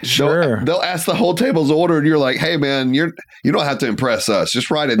shit? Sure. They'll ask the whole table's order and you're like, hey man, you don't have to impress us.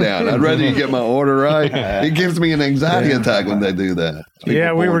 Just write it down. I'd rather you get my order right. It gives me an anxiety attack when they do that.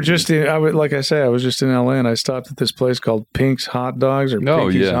 Yeah, we were just in, like I say, I was just in LA and I stopped at this place called Pink's Hot Dogs or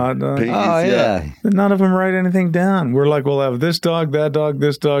Pinky's Hot Dogs. Pinky's, Oh yeah. None of them write anything down. We're like, we'll have this dog, that dog,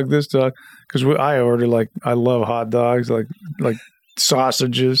 this dog, this dog. Because I order I love hot dogs, like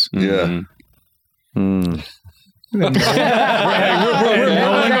sausages. Yeah. Mm. We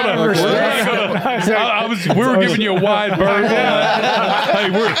we were giving you a wide berth. Hey,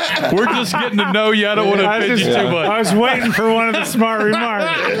 we're just getting to know you. I don't want to offend you too much. I was waiting for one of the smart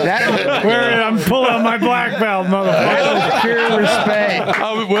remarks. Where I'm pulling out my black belt, motherfucker. Pure respect.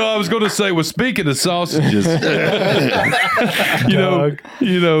 I was going to say, well, speaking of sausages, the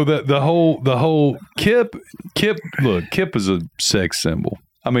whole Kip. Look, Kip is a sex symbol.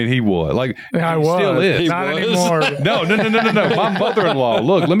 I mean, he was. I was. Still is. Not anymore. No. My mother-in-law.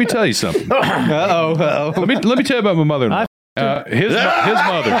 Look, let me tell you something. Uh-oh. Let me tell you about my mother-in-law. His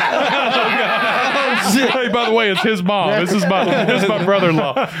mother. Hey, by the way, it's his mom. This is my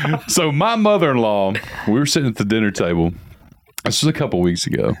brother-in-law. So my mother-in-law, we were sitting at the dinner table. This was a couple weeks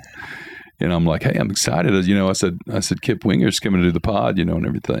ago. And I'm like, hey, I'm excited. I said, Kip Winger's coming to do the pod, and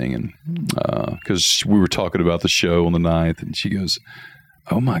everything. And because we were talking about the show on the 9th. And she goes,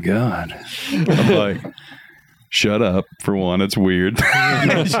 oh my God. I'm like, shut up, for one. It's weird.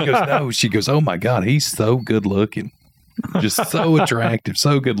 She goes, no. She goes, oh my God, he's so good looking. Just so attractive,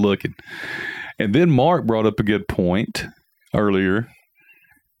 so good looking. And then Mark brought up a good point earlier.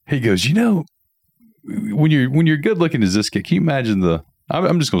 He goes, when you're good looking as this kid, can you imagine the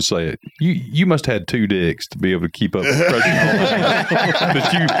I'm just going to say it. You must have had 2 dicks to be able to keep up with crushing all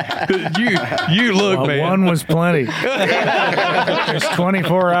that. You look, man. One was plenty. There's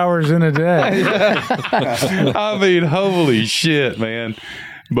 24 hours in a day. I mean, holy shit, man.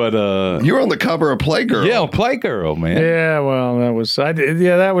 But you were on the cover of Playgirl. Yeah, Playgirl, man. Yeah, well,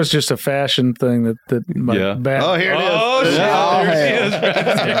 that was just a fashion thing that my bad. Oh, here it is. Oh, shit. There she is.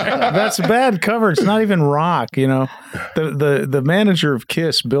 That's a bad cover. It's not even rock, you know. The manager of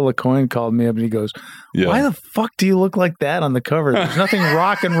Kiss, Bill Aucoin, called me up and he goes, "Why the fuck do you look like that on the cover? There's nothing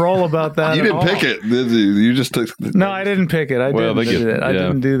rock and roll about that." You didn't pick it, did you? You just took. No, I didn't pick it. I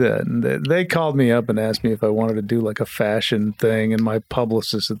didn't do that. And they called me up and asked me if I wanted to do like a fashion thing, and my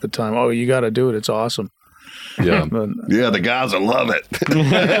publicist at the time, "Oh, you got to do it. It's awesome." Yeah. Yeah, the guys will love it.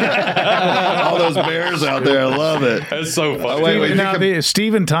 All those bears out there love it. That's so funny.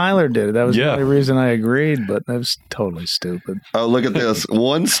 Steven Tyler did it. That was the only reason I agreed, but that was totally stupid. Oh, look at this.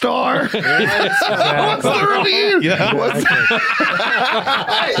 1 star. What's the review? Yeah. What is the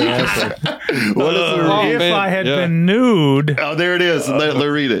review? If I had been nude. Oh, there it is. Let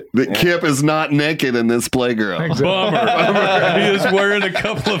read it. Kip is not naked in this Playgirl. Exactly. Bummer. He is wearing a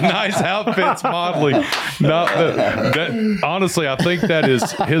couple of nice outfits modeling. Honestly, I think that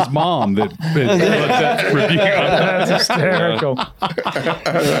is his mom that review. That's hysterical.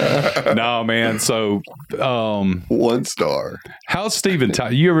 No, man. So, 1 star. how's Steven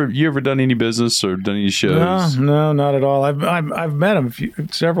Tyler? You ever done any business or done any shows? No, not at all. I've met him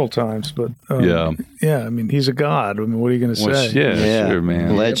several times, but I mean, he's a god. I mean, what are you going to say? Yeah, sure,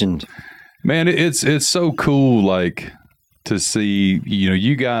 man. Legend. Man, it's so cool, like, to see,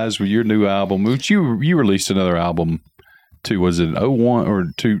 you guys with your new album, which you released another album too. Was it 01 or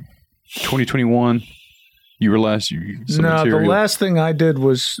 2021? You released some material? The last thing I did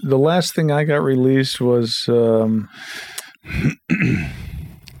was the last thing I got released was God,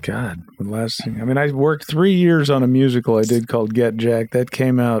 the last thing. I mean, I worked 3 years on a musical I did called Get Jack. That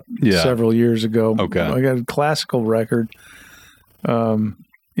came out several years ago. Okay. I got a classical record in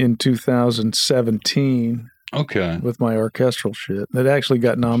 2017. Okay. With my orchestral shit. That actually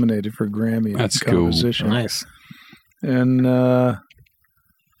got nominated for Grammy. That's composition. cool. Nice. And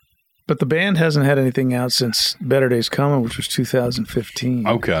but the band hasn't had anything out since Better Days Coming, which was 2015.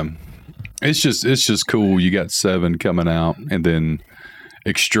 Okay. It's just cool. You got 7 coming out, and then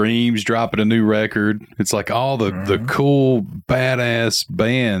Extremes dropping a new record. It's like all the cool badass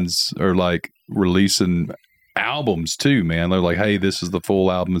bands are like releasing albums too, man. They're like, hey, this is the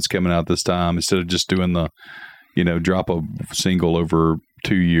full album that's coming out this time, instead of just doing the drop a single over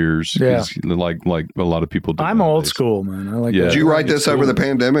 2 years, like a lot of people do. I'm nowadays. old school, man. I like. Did you write this over the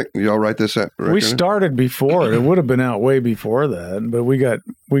pandemic? Y'all write this out? We started before. It would have been out way before that, but we got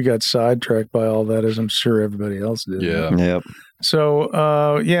sidetracked by all that, as I'm sure everybody else did. Yeah. Yep.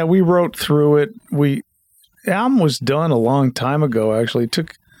 So we wrote through it. The album was done a long time ago. Actually,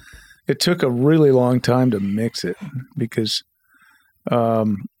 it took a really long time to mix it because I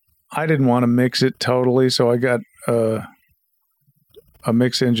didn't want to mix it totally, so I got a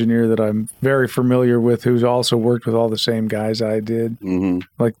mix engineer that I'm very familiar with, who's also worked with all the same guys I did,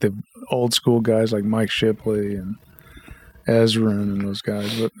 like the old school guys like Mike Shipley and Ezra and those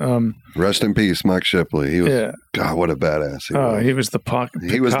guys. But rest in peace, Mike Shipley. He was God, what a badass he was. He was the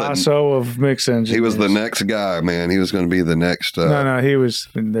Picasso of mix engineers. He was the next guy, man. He was going to be the next. No, he was.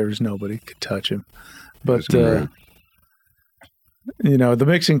 There was nobody could touch him. But the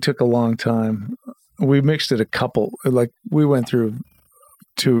mixing took a long time. We mixed it we went through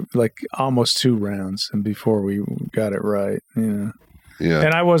almost 2 rounds, and before we got it right, Yeah.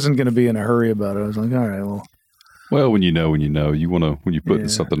 And I wasn't going to be in a hurry about it. I was like, all right, well. Well, when you know, you want to, when you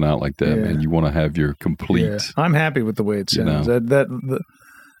put something out like that, man, you want to have your complete. Yeah. I'm happy with the way it sounds.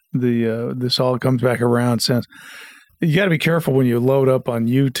 This all comes back around. Sounds. You got to be careful when you load up on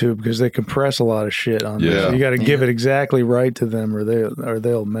YouTube because they compress a lot of shit on there. So you got to give it exactly right to them, or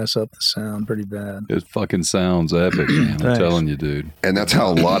they'll mess up the sound pretty bad. It fucking sounds epic, man. I'm telling you, dude. And that's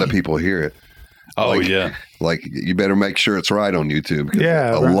how a lot of people hear it. Oh, Like, you better make sure it's right on YouTube.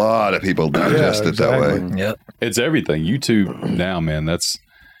 A lot of people digest it that way. Yep. It's everything. YouTube now, man,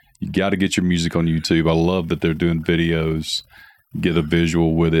 you got to get your music on YouTube. I love that they're doing videos, get a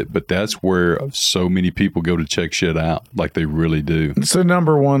visual with it, but that's where so many people go to check shit out. Like they really do. It's the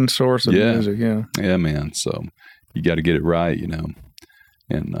number one source of music. Yeah. Yeah, man. So you got to get it right,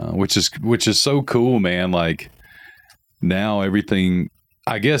 and which is so cool, man. Like now everything,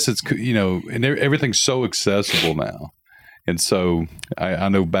 I guess it's, and everything's so accessible now. And so I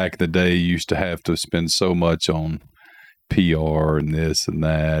know back in the day, you used to have to spend so much on PR and this and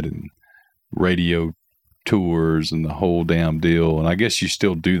that and radio tours and the whole damn deal. And I guess you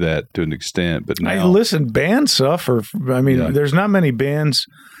still do that to an extent, but now, listen, bands suffer. I mean, there's not many bands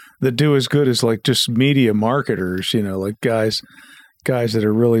that do as good as like just media marketers, like guys that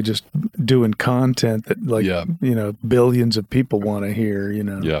are really just doing content that billions of people want to hear,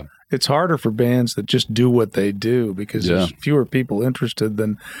 Yeah. It's harder for bands that just do what they do because there's fewer people interested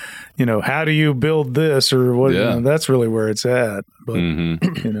than, how do you build this or what? That's really where it's at. But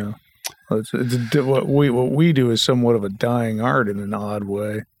what we do is somewhat of a dying art in an odd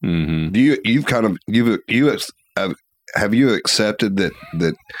way. Have you accepted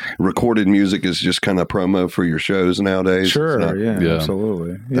that recorded music is just kind of promo for your shows nowadays? Sure,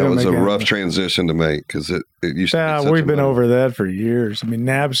 absolutely. That was a rough transition to make because it used to be we've been over that for years. I mean,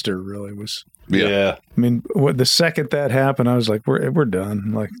 Napster really was. Yeah. I mean, the second that happened, I was like, we're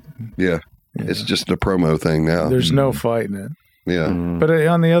done. Like, it's just a promo thing now. There's no fighting it. Yeah. But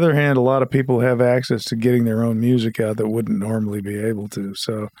on the other hand, a lot of people have access to getting their own music out that wouldn't normally be able to.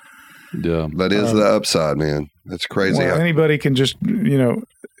 So. Yeah, that is the upside, man. That's crazy. Well, anybody can just,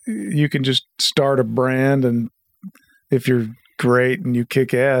 you can just start a brand, and if you're great and you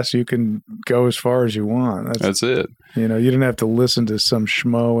kick ass, you can go as far as you want. That's it. You don't have to listen to some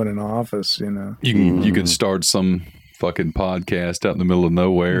schmo in an office. You can start some fucking podcast out in the middle of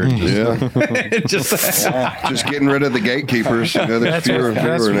nowhere. Just getting rid of the gatekeepers. There's fewer and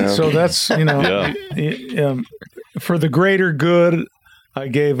fewer now. So that's for the greater good. I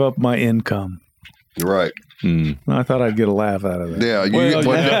gave up my income. Right. I thought I'd get a laugh out of that. Yeah.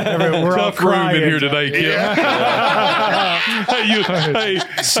 We're all crying in here today, Kip.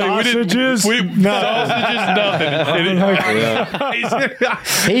 Sausages? Sausages, nothing.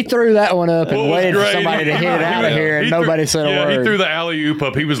 He threw that one up and waited for somebody to hit it out of here, and nobody said a word. He threw the alley-oop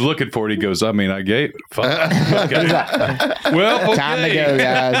up. He was looking for it. He goes, I gave. Okay. Well, okay. Time to go,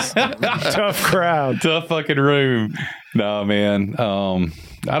 guys. Tough crowd. Tough fucking room. No, man.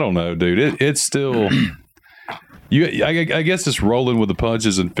 I don't know, dude. It's still... I guess it's rolling with the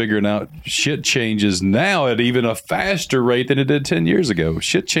punches and figuring out shit changes now at even a faster rate than it did 10 years ago.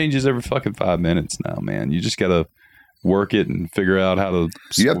 Shit changes every fucking 5 minutes now, man. You just got to work it and figure out how to...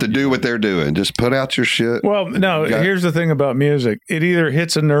 You have to do what they're doing. Just put out your shit. Well, no, here's the thing about music. It either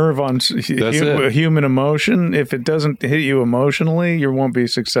hits a nerve on human emotion. If it doesn't hit you emotionally, you won't be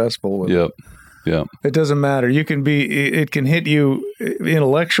successful with it. Yeah. It doesn't matter. It can hit you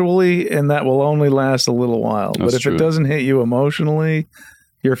intellectually, and that will only last a little while. But if it doesn't hit you emotionally,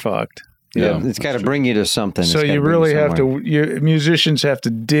 you're fucked. Yeah, it's got to bring you to something. So you really have to. Musicians have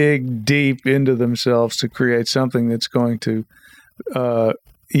to dig deep into themselves to create something that's going to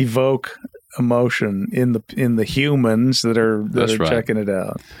evoke emotion in the humans that are checking it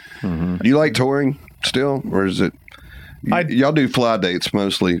out. Mm-hmm. Do you like touring still, or is it? Y'all do fly dates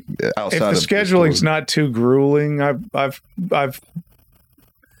mostly outside. If the scheduling's not too grueling, I've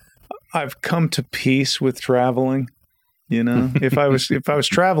come to peace with traveling. If I was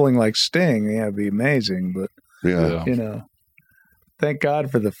traveling like Sting, it'd be amazing. But thank God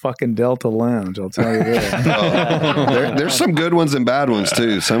for the fucking Delta Lounge. I'll tell you that. There's some good ones and bad ones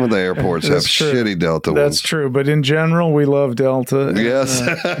too. Some of the airports have shitty Delta ones. That's true, but in general, we love Delta. Yes.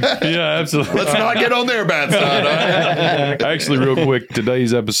 Yeah, absolutely. Let's not get on their bad side. Actually, real quick,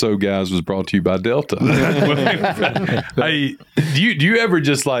 today's episode, guys, was brought to you by Delta. Hey, do you ever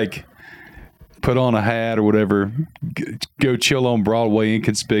just like put on a hat or whatever, go chill on Broadway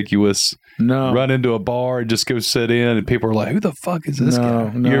inconspicuous? No. Run into a bar and just go sit in, and people are like, "Who the fuck is this guy?"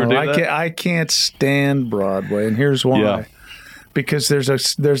 No, you ever do that? I can't stand Broadway, and here's why. Yeah. Because there's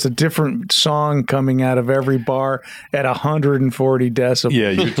a different song coming out of every bar at 140 decibels.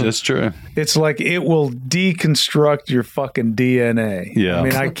 Yeah, that's true. It's like it will deconstruct your fucking DNA. Yeah. I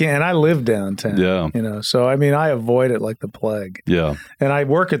mean, I can't. I live downtown. Yeah. So I mean, I avoid it like the plague. Yeah. And I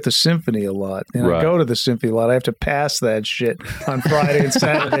work at the Symphony a lot. And I go to the Symphony a lot. I have to pass that shit on Friday and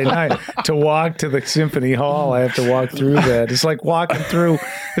Saturday night to walk to the Symphony Hall. I have to walk through that. It's like walking through.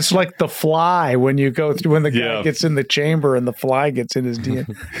 It's like The Fly when you go through when the guy gets in the chamber and the fly gets in his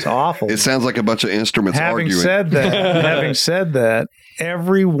DNA. It's awful. It sounds like a bunch of instruments arguing. Having said that,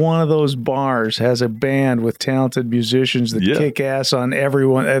 every one of those bars has a band with talented musicians that kick ass on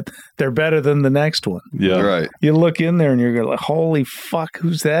everyone. They're better than the next one. Yeah, right. You look in there and you're like, "Holy fuck,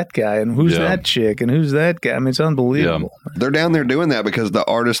 who's that guy? And who's that chick? And who's that guy?" I mean, it's unbelievable. Yeah. They're down there doing that because the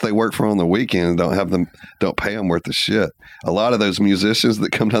artists they work for on the weekend don't pay them worth of shit. A lot of those musicians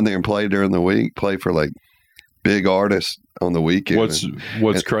that come down there and play during the week play for like big artists on the weekend.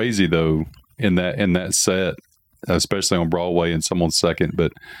 What's crazy though in that set, especially on Broadway and some on Second,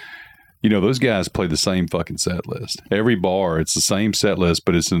 but those guys play the same fucking set list. Every bar, it's the same set list,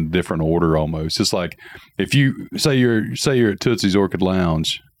 but it's in a different order almost. It's like if you say you're at Tootsie's Orchid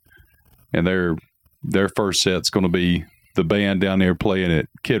Lounge, and their first set's going to be the band down there playing at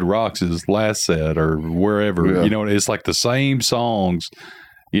Kid Rock's last set or wherever. Yeah. It's like the same songs.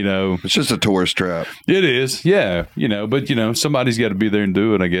 It's just a tourist trap. It is, yeah. But somebody's got to be there and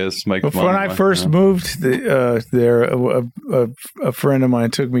do it. I guess make money. When I first moved there, a friend of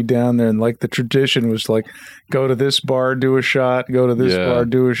mine took me down there, and like the tradition was like, go to this bar, do a shot. Go to this bar,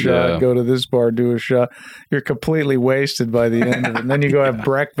 do a shot. Go to this bar, do a shot. You're completely wasted by the end of it, and then you go have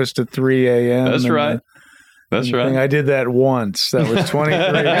breakfast at 3 a.m. That's right. That's right. I did that once. That was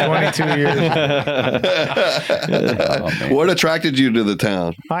 22 years ago. What attracted you to the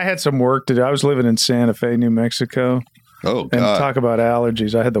town? I had some work to do. I was living in Santa Fe, New Mexico. Oh, God. And talk about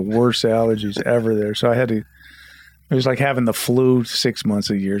allergies. I had the worst allergies ever there. So I had to, it was like having the flu 6 months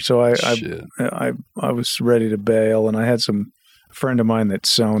a year. So I was ready to bail. And I had a friend of mine at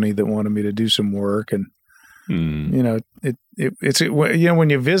Sony that wanted me to do some work. And, when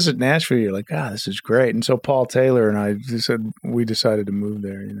you visit Nashville, you're like, this is great. And so Paul Taylor and I we decided to move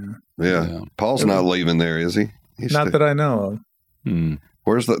there, Yeah. Paul's not leaving there, is he? Not that I know of.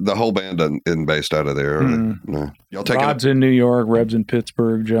 Where's the whole band isn't based out of there? No. Y'all taking Rod's in New York, Reb's in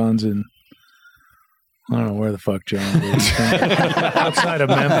Pittsburgh, John's in, I don't know where the fuck John is. Outside of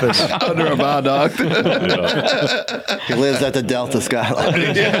Memphis. Under a viaduct. He lives at the Delta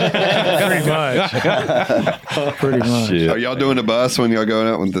Skyline. Pretty much. Shit. Are y'all doing a bus when y'all going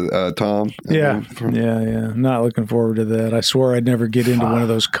out with Tom? Yeah. I'm not looking forward to that. I swore I'd never get into one of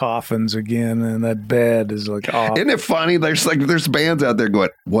those coffins again, and that bed is like off. Isn't it funny? There's bands out there going,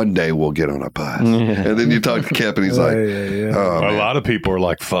 one day we'll get on a bus. And then you talk to Kip and he's like, Oh, a lot of people are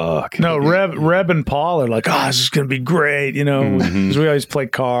like, fuck. No, Reb and Paul are like, this is going to be great, because we always play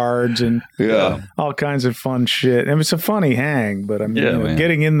cards and all kinds of fun shit. And it's a funny hang, but I mean,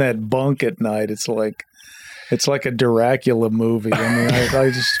 getting in that bunk at night, it's like a Dracula movie. I mean, I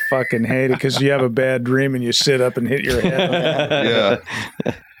just fucking hate it because you have a bad dream and you sit up and hit your head.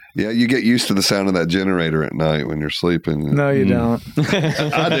 Yeah, you get used to the sound of that generator at night when you're sleeping. No, you don't.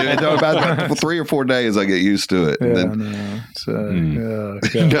 I do. About 3 or 4 days, I get used to it. No,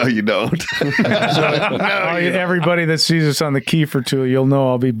 you don't. Everybody that sees us on the Kiefer tour, you'll know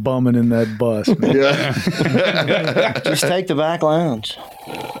I'll be bumming in that bus. Just take the back lounge.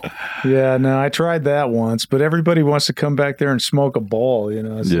 Yeah, no, I tried that once, but everybody wants to come back there and smoke a ball.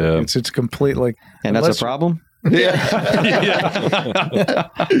 It's complete like, and that's a problem.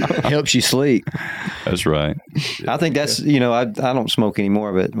 Helps you sleep. That's right. I think that's I don't smoke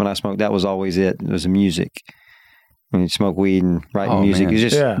anymore, but when I smoked, that was always it. It was the music. When you smoke weed and writing music,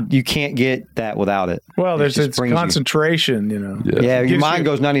 it's just you can't get that without it. Well, there's concentration. Your mind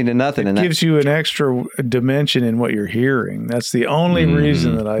goes 90 to nothing, and gives you an extra dimension in what you're hearing. That's the only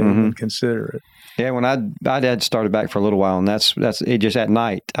reason that I even consider it. Yeah, when I had started back for a little while, and that's it. Just at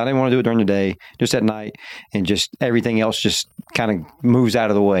night, I didn't want to do it during the day. Just at night, and just everything else just kind of moves out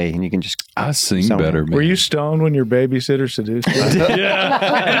of the way, and you can just. I sing better. Man. Were you stoned when your babysitter seduced you?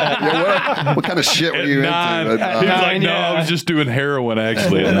 What kind of shit were you into? He was like, no, I was just doing heroin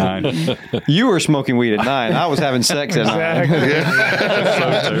actually at 9. You were smoking weed at 9. I was having sex at 9. That's so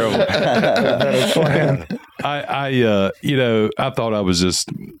terrible. I thought I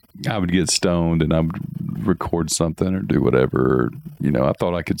would get stoned and I would record something or do whatever. I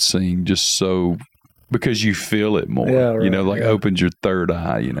thought I could sing just so because you feel it more. Opens your third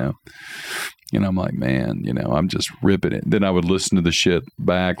eye. And I'm like, man, I'm just ripping it. Then I would listen to the shit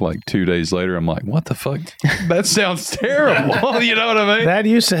back like 2 days later. I'm like, what the fuck? That sounds terrible. You know what I mean? That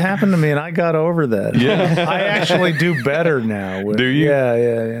used to happen to me, and I got over that. Yeah, I actually do better now. Do you?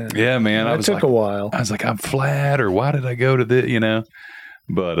 Yeah. Yeah, man. It took a while. I was like, I'm flat, or why did I go to this?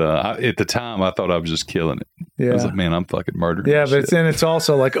 But at the time, I thought I was just killing it. Yeah. I was like, man, I'm fucking murdering. Yeah, but then it's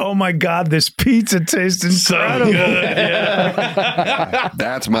also like, oh my God, this pizza tastes incredible. So good. Yeah.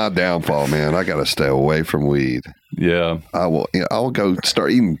 That's my downfall, man. I got to stay away from weed. Yeah, I will. I'll go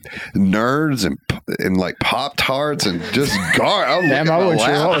start eating Nerds and like Pop-Tarts and just Damn, I wasn't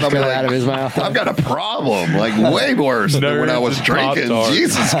sure what was coming out of his mouth. I've got a problem, like way worse than when I was drinking. Pop-Tarts.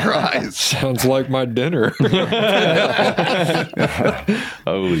 Jesus Christ, sounds like my dinner.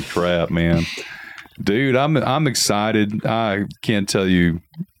 Holy crap, man, dude! I'm excited. I can't tell you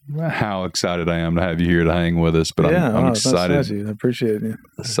how excited I am to have you here to hang with us. But I'm excited. That's nice. I appreciate it.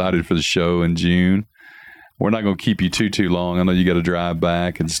 Excited for the show in June. We're not going to keep you too long. I know you got to drive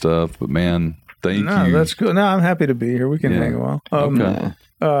back and stuff, but man, thank you. No, that's cool. No, I'm happy to be here. We can hang a while. Okay.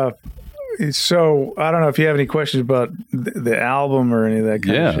 So I don't know if you have any questions about the album or any of that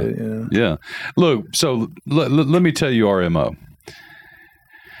kind of shit. You know? Yeah. Look, so let me tell you our MO.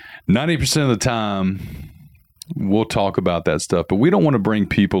 90% of the time, we'll talk about that stuff, but we don't want to bring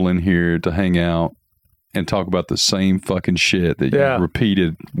people in here to hang out and talk about the same fucking shit that you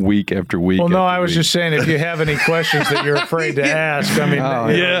repeated week after week. Well, no, I was just saying, if you have any questions that you're afraid to ask, I mean,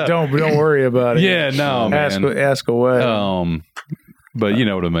 don't worry about it. Yeah, no, man. Ask away. But you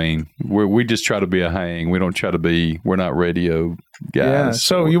know what I mean. We just try to be a hang. We don't try to be. We're not radio guys. Yeah.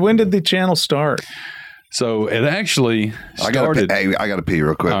 So when did the channel start? So it actually started. I got to pee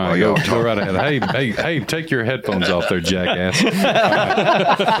real quick. Right, go right ahead. Hey, take your headphones off there, jackass.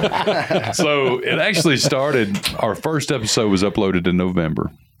 So it actually started. Our first episode was uploaded in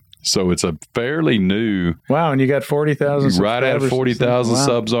November. So it's a fairly new. Wow, and you got 40,000. Right at 40,000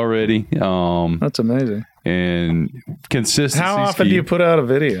 subs already. That's amazing. And consistency. How often do you put out a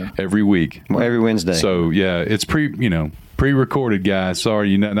video? Every week. Well, every Wednesday. So yeah, it's pre-recorded, guys.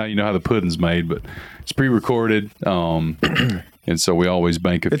 Sorry, now you know how the pudding's made, but it's pre-recorded. And so we always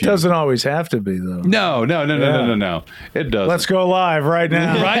bank a few. It doesn't always have to be, though. No. It does. Let's go live right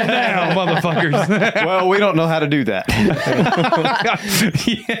now. Right now, motherfuckers. Well, we don't know how to do that.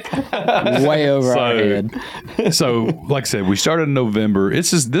 Way over our head. So, like I said, we started in November.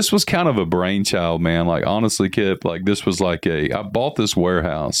 This was kind of a brainchild, man. Like, honestly, Kip, like this was like I bought this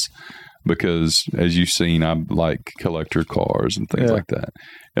warehouse because, as you've seen, I like collector cars and things like that.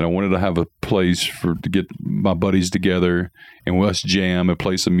 And I wanted to have a place to get my buddies together and us jam and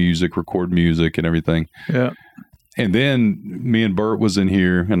play some music, record music and everything. Yeah. And then me and Bert was in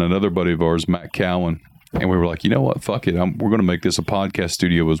here and another buddy of ours, Matt Cowan. And we were like, you know what? Fuck it. We're going to make this a podcast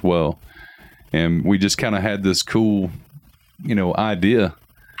studio as well. And we just kind of had this cool, idea.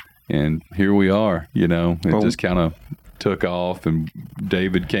 And here we are, it just kind of took off. And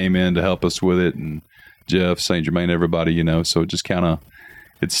David came in to help us with it. And Jeff, St. Germain, everybody, so it just kind of,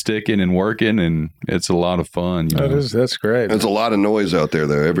 it's sticking and working, and it's a lot of fun. That's great. There's a lot of noise out there,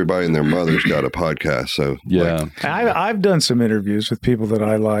 though. Everybody and their mother's got a podcast. So yeah, I've done some interviews with people that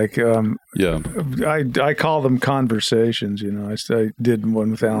I like. I call them conversations. I did one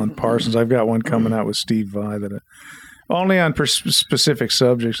with Alan Parsons. I've got one coming out with Steve Vai only on specific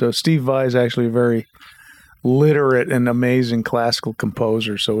subjects. So Steve Vai is actually a very literate and amazing classical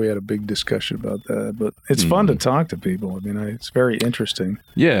composer, so we had a big discussion about that. But it's fun to talk to people. I mean, it's very interesting.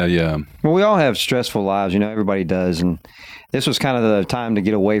 Yeah. Well, we all have stressful lives, everybody does, and this was kind of the time to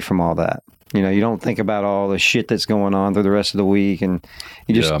get away from all that. You don't think about all the shit that's going on through the rest of the week, and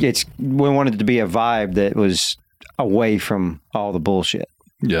we wanted it to be a vibe that was away from all the bullshit.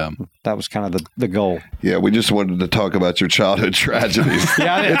 Yeah. That was kind of the goal. Yeah, we just wanted to talk about your childhood tragedies.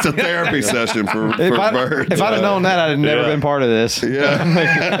 It's a therapy session for Bert. If I'd have known that, I'd have never been part of this. Yeah.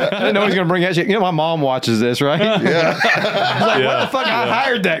 I didn't know he was going to bring that shit. My mom watches this, right? Yeah. What the fuck? I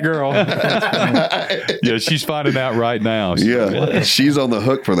hired that girl. Yeah, she's finding out right now. She's on the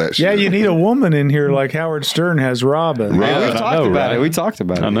hook for that shit. Yeah, you need a woman in here like Howard Stern has Robin. Yeah, we talked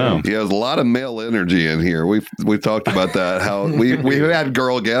about it. I know. He has a lot of male energy in here. We've talked about that. How we had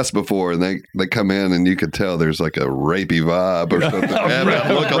girl guests before, and they come in, and you could tell there's like a rapey vibe or something.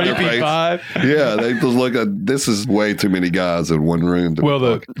 Look on their face. Vibe. Yeah, they just look at this is way too many guys in one room. Well,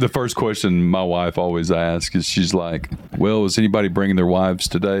 the first question my wife always asks is, she's like, "Well, is anybody bringing their wives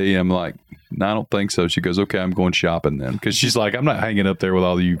today?" I'm like, "No, I don't think so." She goes, "Okay, I'm going shopping then," because she's like, "I'm not hanging up there with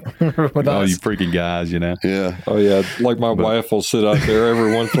all you, all you freaking guys, Yeah. Oh yeah, like my wife will sit out there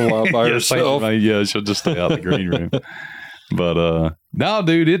every once in a while by herself. Yeah, she'll just stay out in the green room. But no,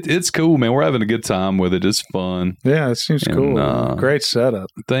 dude, it's cool, man. We're having a good time with it. It's fun. Yeah, it seems cool. Great setup.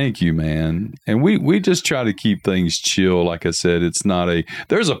 Thank you, man. And we just try to keep things chill. Like I said, it's not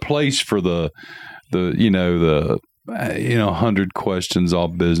there's a place for the 100 questions all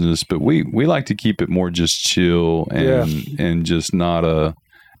business, but we like to keep it more just chill and just not an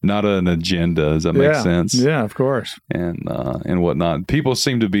agenda. Does that make sense? Yeah, of course. And whatnot. People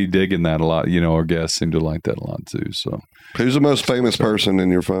seem to be digging that a lot. Our guests seem to like that a lot too. So, who's the most famous person in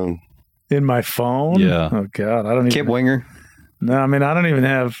your phone? In my phone? Yeah. Oh God, I don't even. Kip Winger. No, I mean I don't even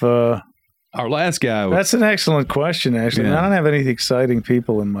have. Our last guy. That's an excellent question. Actually, I don't have any exciting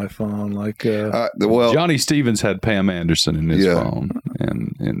people in my phone. Like, Johnny Stevens had Pam Anderson in his phone,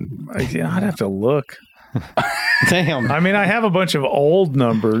 and I'd have to look. Damn. I mean, I have a bunch of old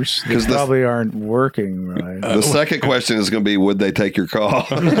numbers that probably aren't working right. The second question is going to be, would they take your call?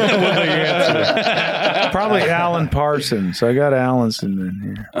 Would they answer? Probably Alan Parsons. I got Allinson in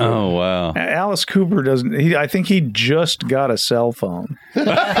here. Oh wow. Alice Cooper doesn't. I think he just got a cell phone. And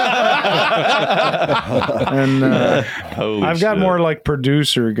I've got more like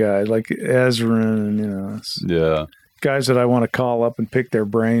producer guys, like Ezra, and Yeah. guys that I want to call up and pick their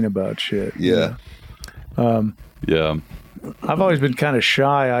brain about shit. Yeah. Yeah. I've always been kind of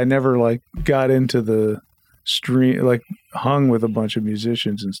shy. I never like got into the stream, like hung with a bunch of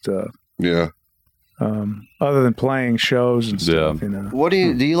musicians and stuff. Yeah. Other than playing shows and stuff, What do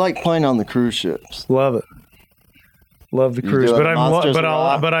you like playing on the cruise ships? Love it. Love the cruise, do but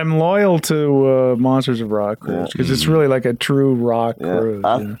it I'm loyal to Monsters of Rock cruise because it's really like a true rock cruise.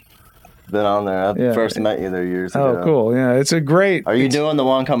 I've been on there. I first met you there years ago. Oh, cool! Yeah, it's a great. Are you doing the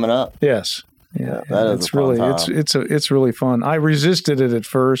one coming up? Yes. Yeah, that is it's really time. it's really fun. I resisted it at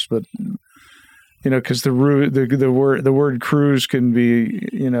first, but because the word cruise can be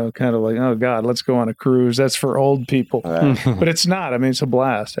kind of like, oh God, let's go on a cruise. That's for old people, but it's not. I mean, it's a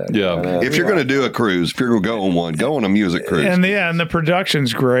blast. Actually. Yeah. If you're going to do a cruise, if you're going to go on one, go on a music cruise. And the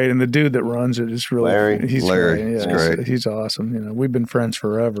production's great, and the dude that runs it is really Larry. He's Larry, great. Yeah, great. He's awesome. We've been friends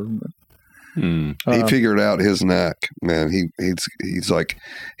forever. But, he figured out his knack, man. He's like,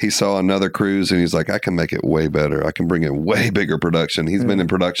 he saw another cruise and he's like, I can make it way better. I can bring in way bigger production. He's been in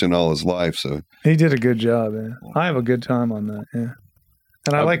production all his life, so he did a good job. Yeah, I have a good time on that. Yeah,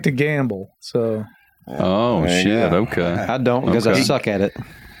 and I like to gamble. So, oh shit, okay. I don't because I suck at it.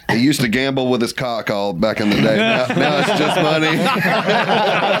 he used to gamble with his cock all back in the day. Now it's just money.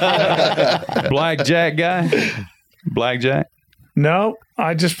 Blackjack guy. Blackjack. No,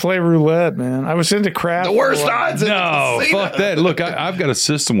 I just play roulette, man. I was into craft. The worst odds. No, fuck that. Look, I've got a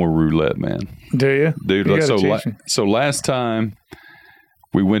system with roulette, man. Do you, dude? You So last time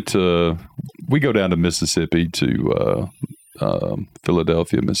we go down to Mississippi to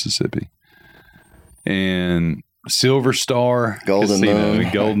Philadelphia, Mississippi, and Silver Star Golden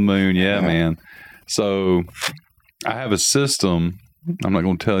Moon, yeah, man. So I have a system. I'm not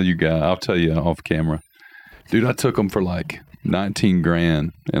going to tell you guys. I'll tell you off camera, dude. I took them for like 19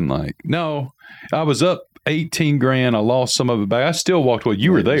 grand and I was up 18 grand. I lost some of it back. I still walked away.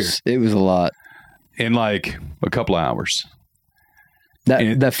 You were there. It was a lot. In like a couple of hours.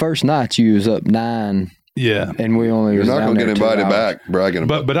 That first night you was up 9. Yeah. And we only You're not going to get invited back bragging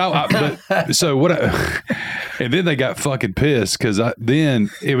about but so what and then they got fucking pissed because then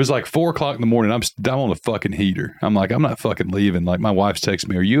it was like 4:00 in the morning. I'm on the fucking heater. I'm like, I'm not fucking leaving. Like my wife's texting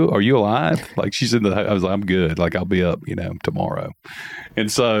me, are you alive? Like she's in I was like, I'm good. Like I'll be up, tomorrow. And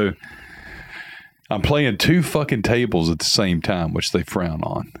so I'm playing 2 fucking tables at the same time, which they frown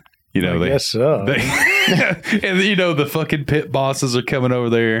on. I guess so. And the fucking pit bosses are coming over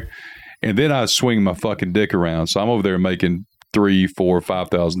there. And then I swing my fucking dick around. So I'm over there making $3,000, $4,000,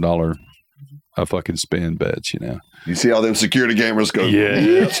 $5,000 a fucking spin bets, You see all them security cameras go,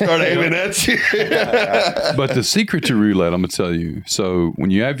 start aiming at you. But the secret to roulette, I'm going to tell you. So when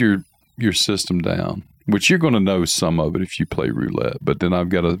you have your system down, which you're going to know some of it if you play roulette, but then I've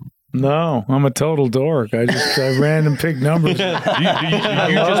got to. No, I'm a total dork. I random pick numbers. Do you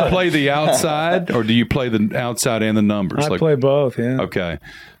just play the outside, or do you play the outside and the numbers? I play both, yeah. Okay.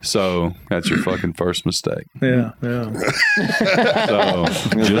 So that's your fucking first mistake. Yeah. So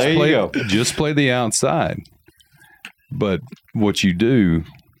just play the outside. But what you do,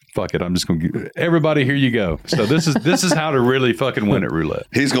 fuck it, I'm just going to everybody, here you go. So this is how to really fucking win at roulette.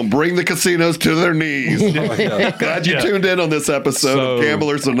 He's going to bring the casinos to their knees. Glad you tuned in on this episode of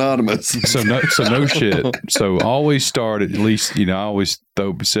Gamblers Anonymous. So no shit. So always start at least, I always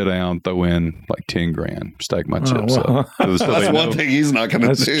sit down, throw in like 10 grand, stack my chips up. So that's one thing he's not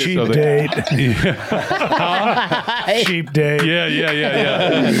going to do. Cheap date. Cheap date.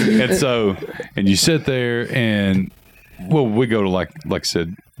 Yeah. And you sit there and we go to like I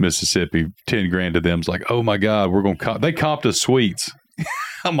said, Mississippi, 10 grand to them's like, oh my God, we're going to they comped us suites.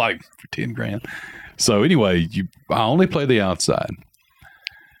 I'm like, for 10 grand. So anyway, I only play the outside.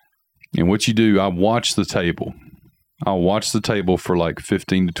 And what you do, I watch the table. I'll watch the table for like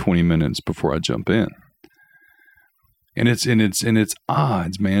 15 to 20 minutes before I jump in. And it's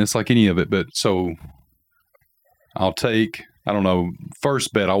odds, man. It's like any of it. But so I'll take, I don't know,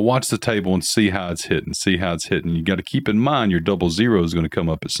 first bet. I'll watch the table and see how it's hitting. You got to keep in mind your double zero is going to come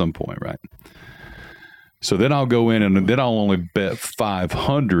up at some point, right? So then I'll go in and then I'll only bet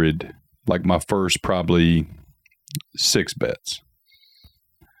 500, like my first probably 6 bets.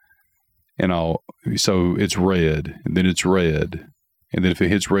 And so it's red, and then it's red. And then if it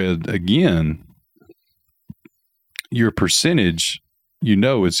hits red again, your percentage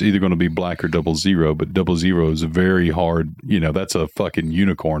it's either going to be black or 00, but 00 is a very hard, that's a fucking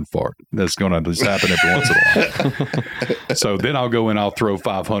unicorn fart. That's going to just happen every once in a while. So then I'll go in, I'll throw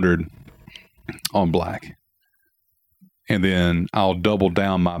 500 on black. And then I'll double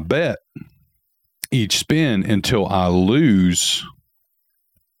down my bet each spin until I lose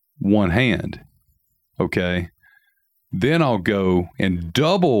one hand. Okay. Then I'll go and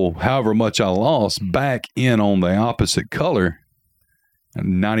double however much I lost back in on the opposite color.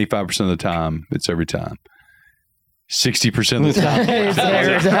 And 95% of the time, it's every time. 60% of the time.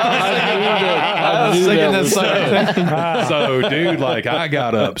 I was thinking the same thing. So, dude, like I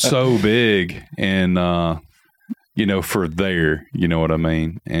got up so big and, for there, you know what I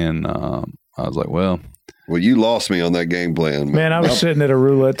mean? And I was like, well, you lost me on that game plan. Man, I was sitting at a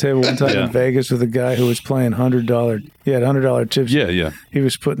roulette table one time in Vegas with a guy who was playing $100. He had $100 chips. Yeah. He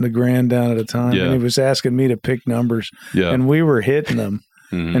was putting the grand down at a time, and he was asking me to pick numbers, and we were hitting them.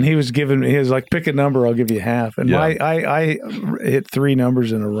 Mm-hmm. And he was like, pick a number, I'll give you half. And I hit 3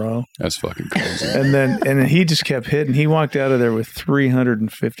 numbers in a row. That's fucking crazy. And he just kept hitting. He walked out of there with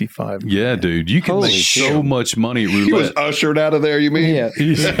 355. Yeah, dude. You can make so much money at roulette. He was ushered out of there, you mean? Yeah.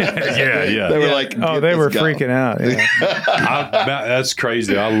 They were like, they were freaking out. Yeah. That's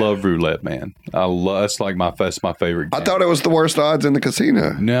crazy. I love roulette, man. That's like my favorite game. I thought it was the worst odds in the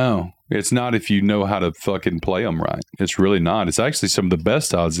casino. No. It's not if you know how to fucking play them right. It's really not. It's actually some of the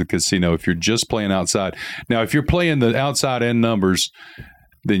best odds in the casino if you're just playing outside. Now, if you're playing the outside end numbers,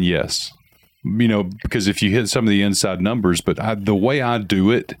 then yes. Because if you hit some of the inside numbers, but the way I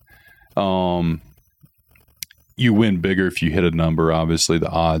do it, you win bigger if you hit a number. Obviously, the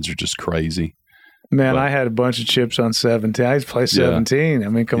odds are just crazy. Man, I had a bunch of chips on 17. I play 17. I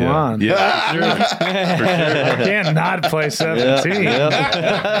mean, come on. Yeah, for sure. I can't not play 17.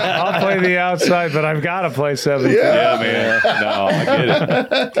 I'll play the outside, but I've got to play 17. Yeah, man. No, I get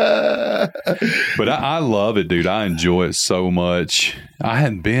it. But I love it, dude. I enjoy it so much. I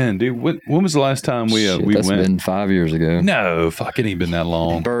hadn't been, dude. When was the last time we went? That's been 5 years ago. No, fuck, it ain't been that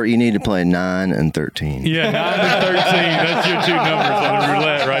long. Bert, you need to play 9 and 13. Yeah, 9 and 13. That's your 2 numbers on the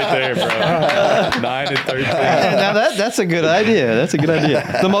roulette right there, bro. 9 and 13. Now that's a good idea. That's a good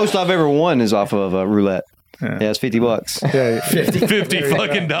idea. The most I've ever won is off of roulette. Yeah, it's $50. Yeah, 50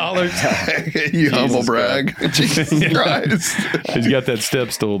 fucking dollars. You humble brag. Jesus Christ. He's got that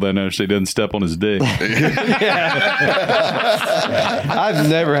step stool down there so he doesn't step on his dick. I've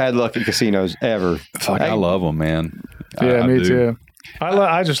never had luck at casinos ever. Fuck, I love them, man. Yeah, me too.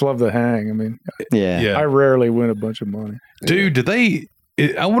 I just love the hang. I mean, I rarely win a bunch of money. Dude,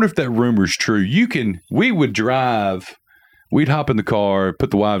 I wonder if that rumor's true. We would drive, we'd hop in the car,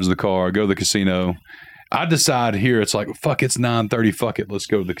 put the wives in the car, go to the casino. I decide here, it's like, fuck, it's 9:30, fuck it, let's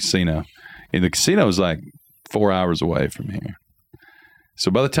go to the casino. And the casino is like 4 hours away from here.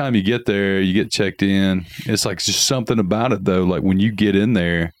 So by the time you get there, you get checked in. It's like just something about it, though. Like when you get in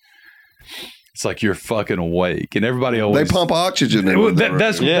there, it's like you're fucking awake. And everybody always... They pump oxygen in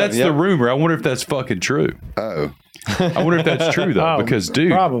That's the rumor. I wonder if that's fucking true. Oh. I wonder if that's true, though, because,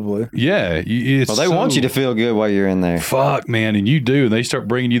 dude... Probably. Yeah. They want you to feel good while you're in there. Fuck, man. And you do. And they start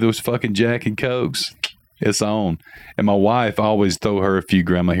bringing you those fucking Jack and Cokes. It's on. And my wife, I always throw her a few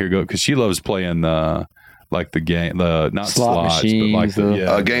grandma here go because she loves playing like the game, not slots, but like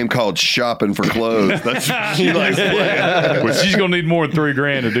a game called Shopping for Clothes. That's what she likes playing. Well, she's gonna need more than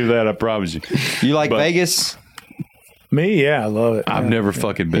 $3,000 to do that. I promise you. You like Vegas? Me, yeah, I love it. I've never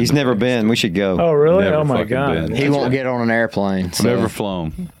fucking been. He's never been. We should go. Oh, really? Never Oh my god. He won't get on an airplane. So. Never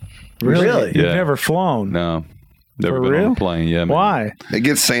flown. Really? Yeah. You've never flown? No. Never For been real? on a plane. Yeah. Man. Why? It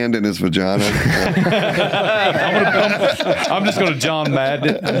gets sand in his vagina. I'm just gonna John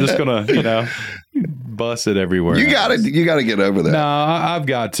Madden it. I'm just gonna, bust it everywhere. You gotta get over that. No, I've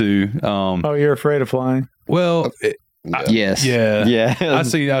got to. You're afraid of flying? Well, yes. Yeah. I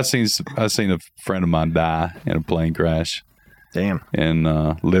seen a friend of mine die in a plane crash. Damn. And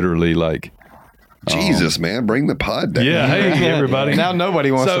literally like. Jesus, man, bring the pod down. Yeah, hey everybody. Now nobody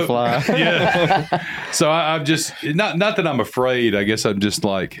wants to fly. Yeah. So I've just not that I'm afraid. I guess I'm just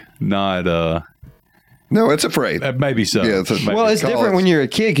like not. No, it's afraid. Maybe so. Yeah, it's different when you're a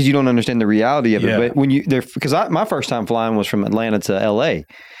kid because you don't understand the reality of it. But when my first time flying was from Atlanta to LA.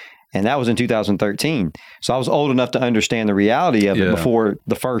 And that was in 2013. So I was old enough to understand the reality of it before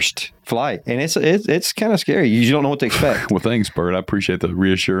the first flight. And it's kind of scary. You don't know what to expect. Well, thanks, Bert. I appreciate the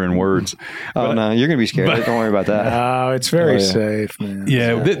reassuring words. Oh, no, you're going to be scared. Don't worry about that. No, it's very safe, man.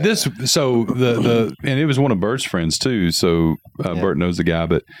 Yeah. And it was one of Bert's friends too. So Bert knows the guy,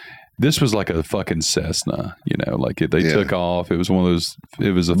 but this was like a fucking Cessna, like they took off. It was one of those.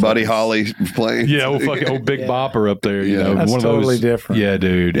 It was a Buddy Holly plane. Yeah, old Big Bopper up there. That's one of totally those, different. Yeah,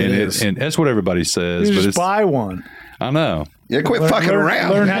 dude, and that's what everybody says. You but just buy one. I know. Yeah, quit fucking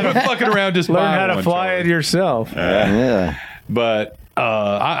around. Learn how to fucking around. Just learn how to fly it yourself. Yeah. But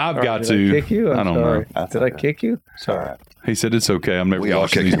I've got Did to. I kick you? I don't know. know. Did I kick you? Sorry. He said it's okay. I'm never We all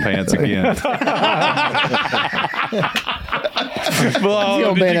washing kick these pants again. Well, He's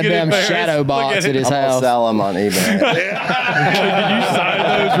gonna be in a damn embarrassed? shadow box at his I'm gonna house. sell them on eBay. Did you sign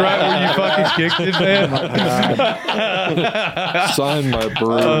those right where you fucking kicked it, man? Sign my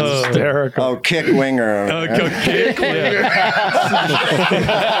birds. Hysterical. Oh, Kip Winger. Kick.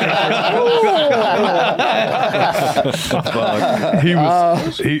 Fuck. He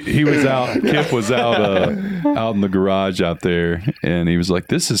was out. Kip was out in the garage out there, and he was like,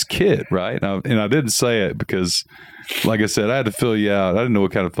 "This is Kit, right?" And I didn't say it because, like I said, I had to fill you out. I didn't know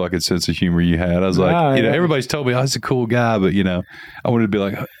what kind of fucking sense of humor you had. I was like, everybody's told me, "Oh, he's a cool guy," but I wanted to be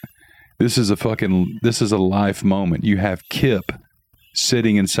like, this is a life moment. You have Kip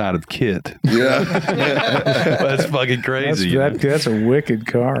sitting inside of Kit. Yeah. That's fucking crazy. That's a wicked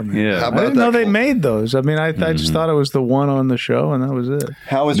car, man. Yeah. I didn't know they made those. I mean, I just thought it was the one on the show, and that was it.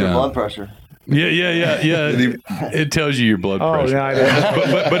 How was your No. blood pressure? Yeah. It tells you your blood pressure. Oh, yeah, I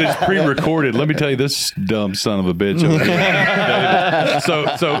did. but it's pre-recorded. Let me tell you, this dumb son of a bitch. Over here.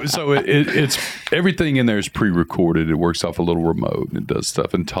 So it's everything in there is pre-recorded. It works off a little remote and it does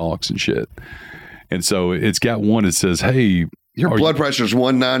stuff and talks and shit. And so it's got one that says, "Hey, Your blood pressure's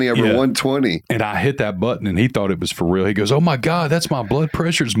 190 over 120. And I hit that button, and he thought it was for real. He goes, "Oh my God, that's my blood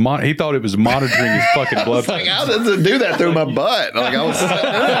pressure." He thought it was monitoring his fucking blood pressure. Like, how does it do that through my butt? Like I was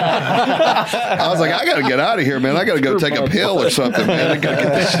like, I got to get out of here, man. I got to go take a pill or something, man. I got to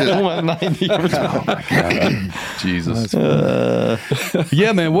get this shit. 190. Oh my God, Jesus.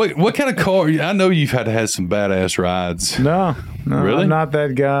 Yeah, man. What kind of car? I know you've had to have some badass rides. No, Really? I'm not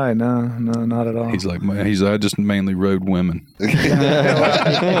that guy. No, not at all. He's like, man. I just mainly rode women.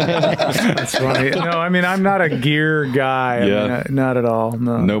 That's funny. No, I mean, I'm not a gear guy. Yeah. I mean, not at all.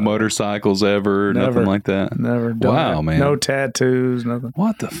 No motorcycles ever. Never. Nothing like that. Never done Wow, that. man. No tattoos, nothing.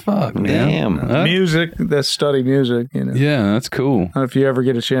 What the fuck, man? Damn. Music, that's study music, Yeah, that's cool. If you ever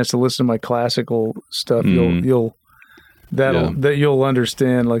get a chance to listen to my classical stuff, you'll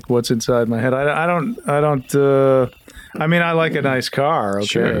understand like what's inside my head. I don't I mean, I like a nice car, okay,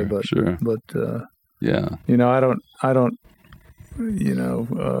 Sure. but Yeah. I don't I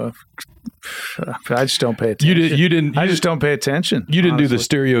just don't pay attention. I just don't pay attention. You didn't do the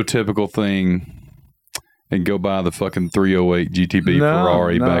honestly. stereotypical thing and go buy the fucking 308 GTB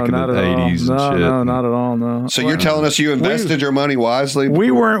Ferrari back in the 80s and shit. No, not at all. No. So you're telling us you invested your money wisely?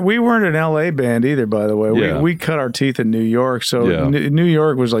 We weren't an LA band either, by the way. Yeah. We cut our teeth in New York, so Yeah. New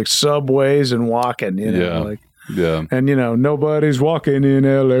York was like subways and walking, Yeah. like. Yeah. And nobody's walking in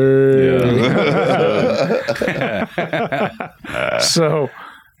LA. Yeah. So,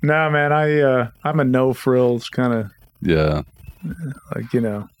 no, man, I'm a no frills kind of Yeah. like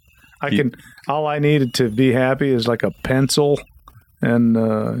all I needed to be happy is like a pencil and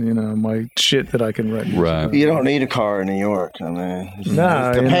my shit that I can write. Right. You don't need a car in New York. I mean, it's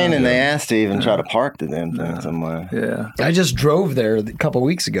No, a pain in the ass to even try to park the damn thing somewhere. Yeah. I just drove there a couple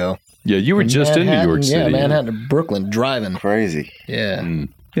weeks ago. Yeah, you were just in New York City. Yeah, Manhattan to Brooklyn driving. Crazy. Yeah.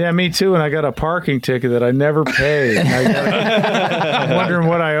 Yeah, me too. And I got a parking ticket that I never paid. I'm wondering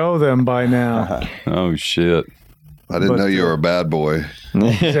what I owe them by now. Oh shit. I didn't know you were a bad boy.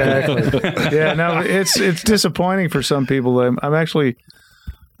 Exactly. Yeah, no, it's disappointing for some people. I'm actually.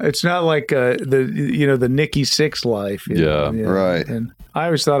 It's not like the Nikki Sixx life. you know? Right. And I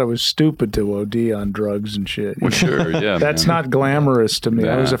always thought it was stupid to OD on drugs and shit. Well, sure. Yeah. That's not glamorous to me.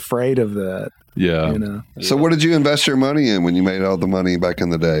 I Nah. was afraid of that. Yeah. So what did you invest your money in when you made all the money back in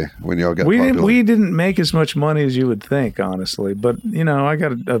the day when y'all got popular? We didn't make as much money as you would think, honestly. But I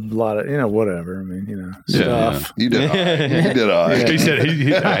got a lot of whatever. I mean, stuff. You did all right. You did all right. He said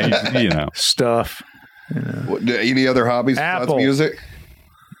he Stuff. Any other hobbies besides Apple. music?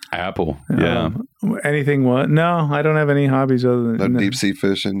 Apple. Yeah. Anything? What? No, I don't have any hobbies other than No deep sea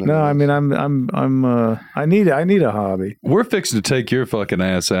fishing? No, I mean I need a hobby. We're fixing to take your fucking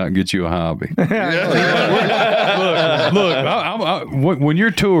ass out and get you a hobby. Look, when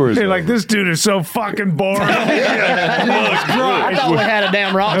your tour is They're like, this dude is so fucking boring. I thought we had a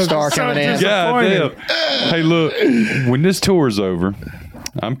damn rock star coming in. God damn. Hey, look, when this tour is over,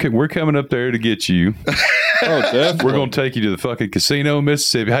 we're coming up there to get you. definitely. We're going to take you to the fucking casino in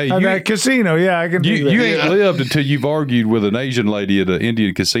Mississippi. Hey, that casino, yeah, I can. You ain't lived until you've argued with an Asian lady at an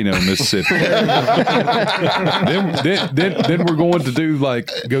Indian casino in Mississippi. then we're going to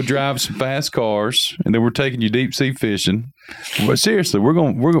go drive some fast cars, and then we're taking you deep sea fishing. But seriously, we're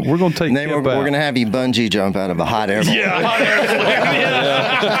going to take. We're going to have you bungee jump out of a hot air balloon. Yeah, hot air balloon.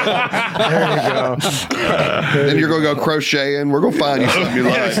 There you go. Then you're going to go crocheting. We're going to find you something you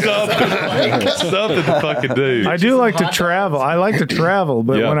like. Something to fucking do. I do like to travel. I like to travel,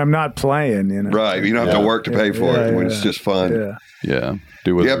 but when I'm not playing, Right. You don't have to work to pay for it when it's just fun. Yeah.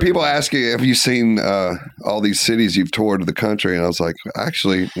 People ask you, have you seen all these cities you've toured the country? And I was like,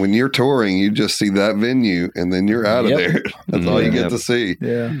 actually, when you're touring, you just see that venue and then you're out of there. That's all you get to see.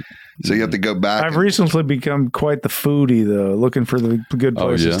 Yeah. So you have to go back. I've recently become quite the foodie, though, looking for the good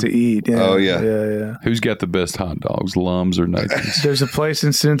places to eat. Yeah. Oh, yeah. Yeah. Who's got the best hot dogs, Lums or Nathan's? There's a place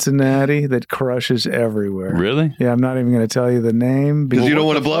in Cincinnati that crushes everywhere. Really? Yeah, I'm not even going to tell you the name. Because you don't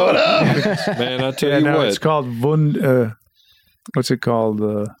want to blow it up. Man, I tell you what. It's called what's it called?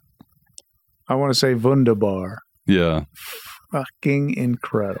 I want to say Wunderbar. Yeah. Fucking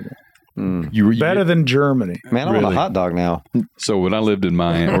incredible. Better than Germany. Man, I want a hot dog now. So when I lived in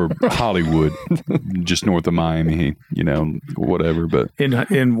Miami or Hollywood, just north of Miami, whatever. But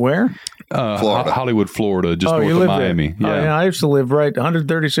in where? Florida. Hollywood, Florida, just north of Miami. Yeah. Oh, yeah, I used to live right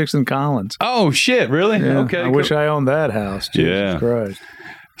 136th and Collins. Oh shit! Really? Yeah, Okay. I wish I owned that house. Jesus Christ.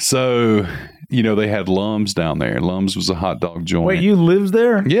 So they had Lums down there. Lums was a hot dog joint. Wait, you lived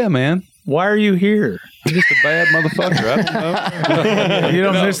there? Yeah, man. Why are you here? I'm just a bad motherfucker. I don't know. You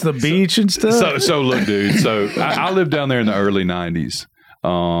don't miss the beach and stuff? So look, dude. So I lived down there in the early 90s.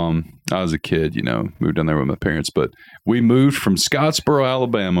 I was a kid, moved down there with my parents. But we moved from Scottsboro,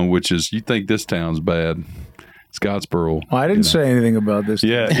 Alabama, which is, you think this town's bad. Scottsboro. Well, I didn't say anything about this.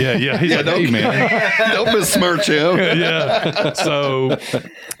 Yeah. He's like, hey, man. Don't besmirch him. Yeah. So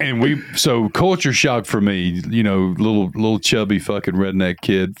culture shock for me, little chubby fucking redneck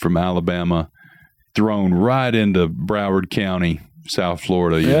kid from Alabama thrown right into Broward County, South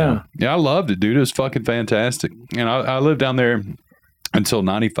Florida. Yeah, I loved it, dude. It was fucking fantastic. And I lived down there until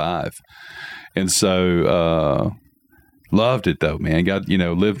 95. And so, loved it though, man. Got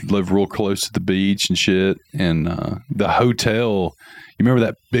lived real close to the beach and shit, and the hotel. You remember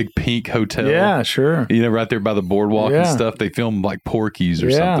that big pink hotel? Yeah, sure. Right there by the boardwalk and stuff. They filmed like Porky's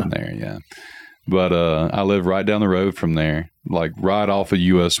or something there. Yeah, but I live right down the road from there, like right off of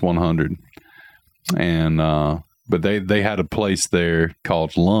US 100, and but they had a place there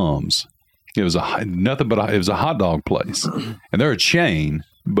called Lums. It was it was a hot dog place, and they're a chain,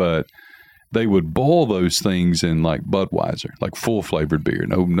 but they would boil those things in like Budweiser, like full flavored beer,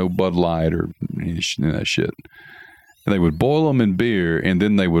 no Bud Light or any of that shit. And they would boil them in beer, and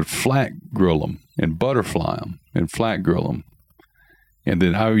then they would flat grill them and butterfly them and flat grill them. And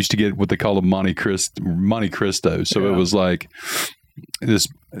then I used to get what they call a Monte Cristo. So it was like this.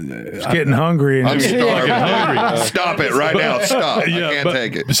 It's getting hungry. I'm starving. Stop it right now. Stop. I can't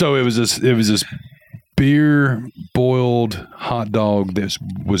take it. So it was this beer boiled hot dog that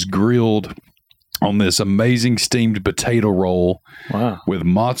was grilled on this amazing steamed potato roll with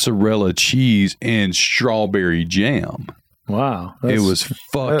mozzarella cheese and strawberry jam. Wow. It was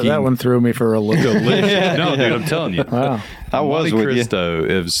fucking... That one threw me for a loop. Delicious. No, dude, I'm telling you. Wow. I was with Cristo,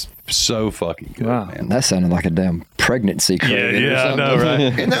 it was so fucking good, man. That sounded like a damn pregnancy craving. Yeah, I know, right?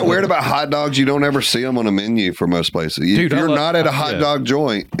 Isn't that weird about hot dogs? You don't ever see them on a menu for most places. If you're not at a hot dog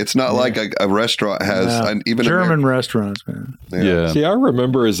joint, it's not like a restaurant has even German restaurants, man. Yeah. See, I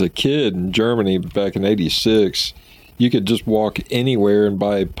remember as a kid in Germany back in '86, you could just walk anywhere and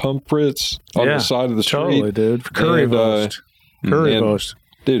buy pump frits on the side of the street. Totally, dude. Currywurst. Currywurst.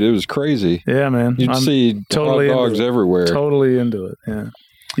 Dude, it was crazy. Yeah, man. You'd see hot dogs everywhere. Totally into it, yeah.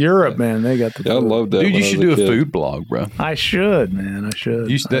 Europe, man, they got the food. I love that. Dude, you should do a food blog, bro. I should, man. I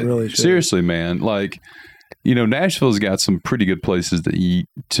should. I really should. Seriously, man. Like, Nashville's got some pretty good places to eat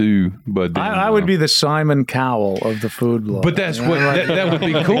too. But I would be the Simon Cowell of the food blog. But that's what that would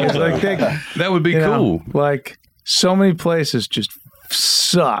be cool. That would be cool. Like so many places just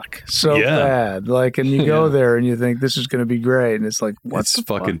suck so bad. Like, and you go there and you think this is going to be great, and it's like, what's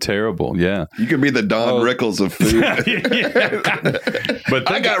fucking terrible? Yeah, you could be the Don Rickles of food.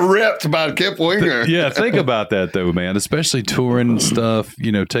 But I got ripped by Kip Winger. Think about that though, man. Especially touring and stuff.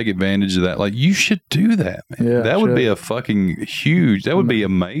 Take advantage of that. Like, you should do that, man. Yeah, that would be a fucking huge. That would be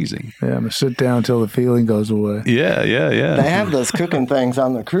amazing. Yeah, I'm gonna sit down until the feeling goes away. Yeah. They have those cooking things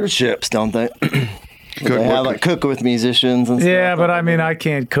on the cruise ships, don't they? cook with musicians and stuff. Yeah, but I mean, I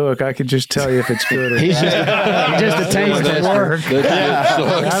can't cook. I could just tell you if it's good or He's just a taste tester.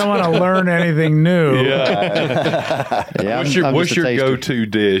 I don't want to learn anything new. Yeah, What's your go-to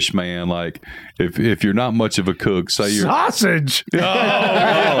dish, man? Like, if you're not much of a cook, say you're sausage.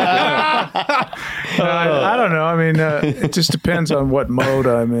 I don't know. I mean, it just depends on what mode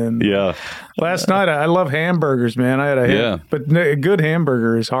I'm in. Yeah. Last night, I love hamburgers, man. I had a but a good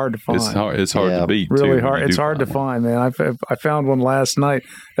hamburger is hard to find. It's hard to beat. Really too, hard. It's hard to find, man. I found one last night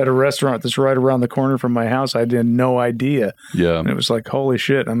at a restaurant that's right around the corner from my house. I had no idea. Yeah. And it was like, holy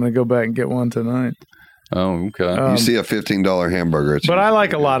shit! I'm going to go back and get one tonight. Oh, okay. You see a $15 hamburger. But I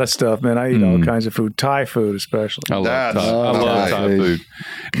like a lot of stuff, man. I eat all kinds of food, Thai food especially. I love Thai food.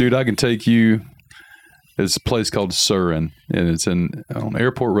 Dude, I can take you. It's a place called Surin, and it's on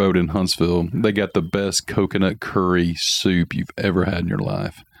Airport Road in Huntsville. They got the best coconut curry soup you've ever had in your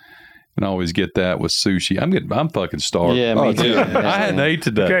life. And I always get that with sushi. I'm fucking starved. Yeah, me too. I hadn't ate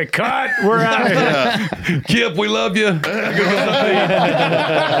today. Okay, cut. We're out of here. Kip, we love you.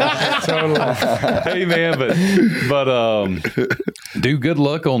 Totally. Hey, man, but dude, good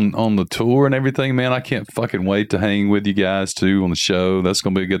luck on the tour and everything, man. I can't fucking wait to hang with you guys too on the show. That's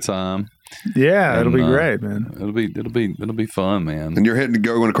gonna be a good time. Yeah, it'll be great, man. It'll be fun, man. And you're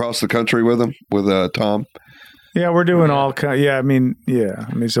going across the country with him, with Tom? Yeah, we're doing all kind. Yeah, I mean,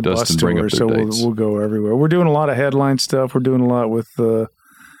 it's a bus tour, so we'll go everywhere. We're doing a lot of headline stuff. We're doing a lot with.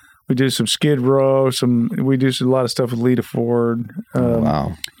 We do some Skid Row. We do a lot of stuff with Lita Ford.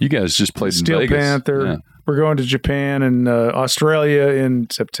 Wow, you guys just played Steel in Vegas. Panther. Yeah. We're going to Japan and Australia in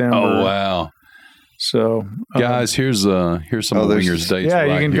September. Oh wow! So, guys, here's some of Winger's dates. Yeah,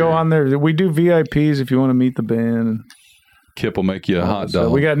 you can go on there. We do VIPs if you want to meet the band. Kip will make you a hot dog. So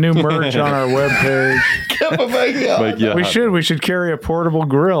we got new merch on our webpage. Kip will make you. We should carry a portable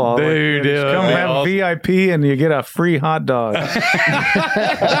grill. Dude, come have VIP and you get a free hot dog.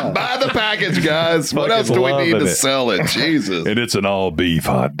 Buy the package, guys. What else do we need to sell it? Jesus. And it's an all beef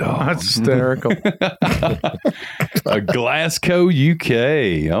hot dog. That's hysterical. A Glasgow,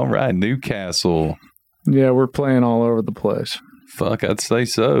 UK. All right, Newcastle. Yeah, we're playing all over the place. Fuck, I'd say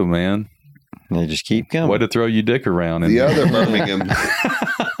so, man. They just keep coming. Way to throw your dick around. The other Birmingham. Look at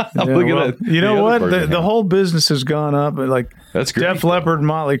that. You know what? The whole business has gone up. Like that's great. Def Leppard,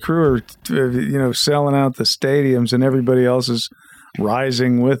 Motley Crue are, selling out the stadiums, and everybody else is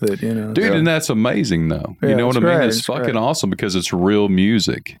rising with it. Dude, and that's amazing, though. You know what I mean? It's fucking awesome because it's real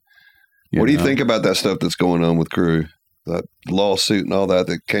music. What do you think about that stuff that's going on with Crue? That lawsuit and all that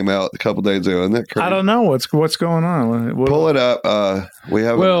came out a couple days ago, isn't that crazy? I don't know what's going on. Pull it up. We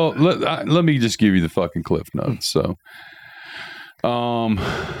have. Well, let me just give you the fucking cliff notes. So,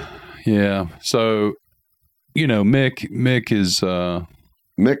 yeah. So, Mick is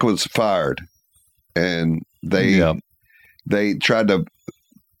Mick was fired, and they tried to,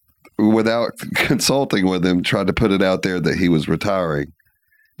 without consulting with him, tried to put it out there that he was retiring,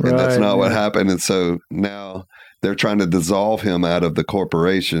 and that's not what happened. And so now they're trying to dissolve him out of the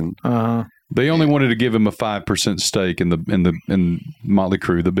corporation. They only wanted to give him a 5% stake in Motley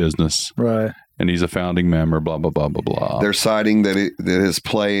Crue, the business, right? And he's a founding member. Blah blah blah blah blah. They're citing that his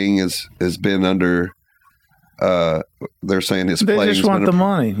playing has been under. They're saying his playing. They just want the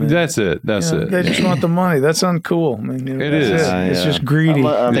money. Man. That's it. That's it. They just want the money. That's uncool. I mean, it is. It's just greedy.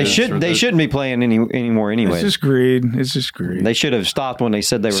 They shouldn't be playing anymore anyway. It's just greed. It's just greed. They should have stopped when they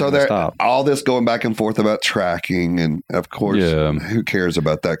said they were going to stop. All this going back and forth about tracking, and of course, who cares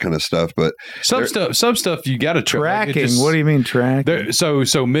about that kind of stuff? But some stuff you got to tracking. What do you mean tracking? So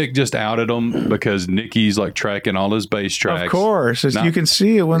Mick just outed them because Nicky's like tracking all his bass tracks. Of course, you can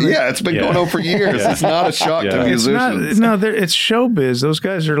see it when. It's been going on for years. It's not a shock to musicians. It's showbiz. Those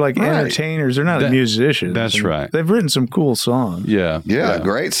guys are like entertainers. They're not musicians. That's right. They've written some cool songs. Yeah,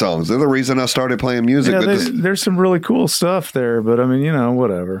 great songs. They're the reason I started playing music. There's some really cool stuff there, but I mean,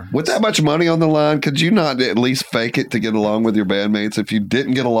 whatever. With that much money on the line, could you not at least fake it to get along with your bandmates? If you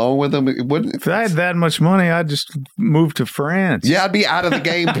didn't get along with them, it wouldn't. If I had that much money, I'd just move to France. Yeah, I'd be out of the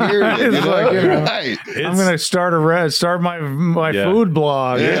game. Period. Right. I'm going to start my food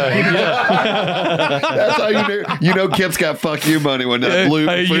blog. That's how you know Kip's got fuck you money when that blue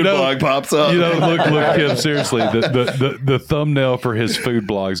food blog pops up. Look, Kip, seriously, the thumbnail for his food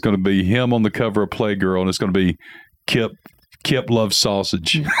blog is going to be him on the cover of Playgirl, and it's going to be Kip loves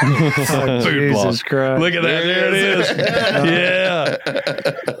sausage. Food Jesus blog. Christ. Look at that. There it is. Yeah.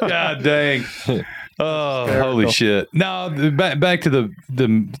 God dang. Oh, holy shit. Now, back to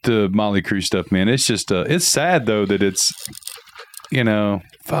the Motley Crue stuff, man. It's just, it's sad, though, that it's,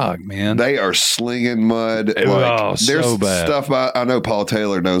 fuck, man. They are slinging mud. There's so bad. stuff I know Paul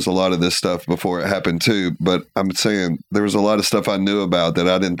Taylor knows a lot of this stuff before it happened too, but I'm saying there was a lot of stuff I knew about that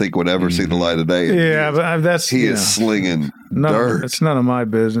I didn't think would ever see the light of day. Yeah, but that's he is slinging dirt. It's none of my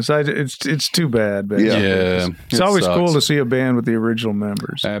business. It's too bad. But yeah. It's always cool to see a band with the original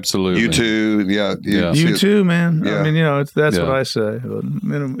members. Absolutely. U2, you too, man. Yeah. I mean, that's what I say. But,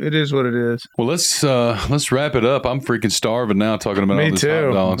 it is what it is. Well, let's wrap it up. I'm freaking starving now talking about all this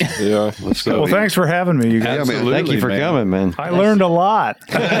hot dogs. Yeah, let's go. Well, thanks for having me, you guys. Absolutely, thank you for coming, man. I learned a lot.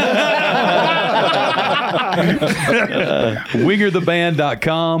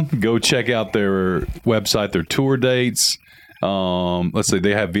 WingerTheBand.com. Go check out their website, their tour dates. Let's say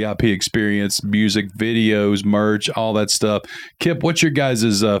they have VIP experience, music, videos, merch, all that stuff. Kip, what's your guys'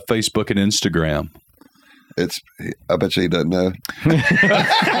 Facebook and Instagram? I bet you he doesn't know. Hey,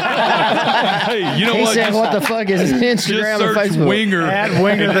 you know He what? said, "What the fuck is Instagram Just and search Facebook?" Winger At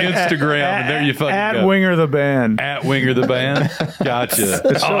Winger and the Instagram, and there you fucking at go. Winger the Band. At Winger the Band. Gotcha.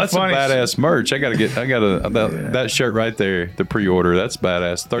 It's so That's funny. a badass merch. I gotta that shirt right there. The pre-order. That's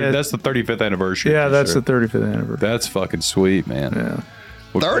badass. That's the 35th anniversary. Yeah, that's shirt. the 35th anniversary. That's fucking sweet, man. Yeah.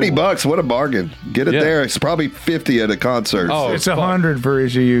 Well, $30, what a bargain! Get it Yeah. there. It's probably 50 at a concert. Oh, It's 100 for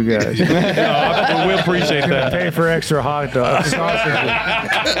each of you guys. we appreciate that. Pay for extra hot dogs.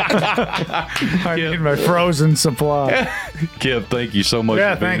 I need my frozen supply. Kip, thank you so much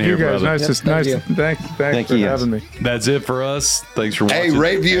Yeah, for being thank here, you guys. brother. Thanks for having me. That's it for us. Thanks for watching. Hey,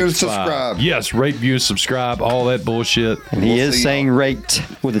 rate, view, and X5. subscribe. Yes, rate, view, subscribe, all that bullshit. And he is saying raked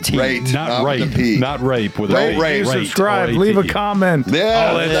with a T. Rate, Not with a rape. P. Not rape. With Rate, a rate, Subscribe. R-A-T-E. Leave a comment. Yeah,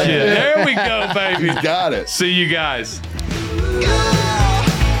 All that shit. There we go, baby. He's got it. See you guys. Go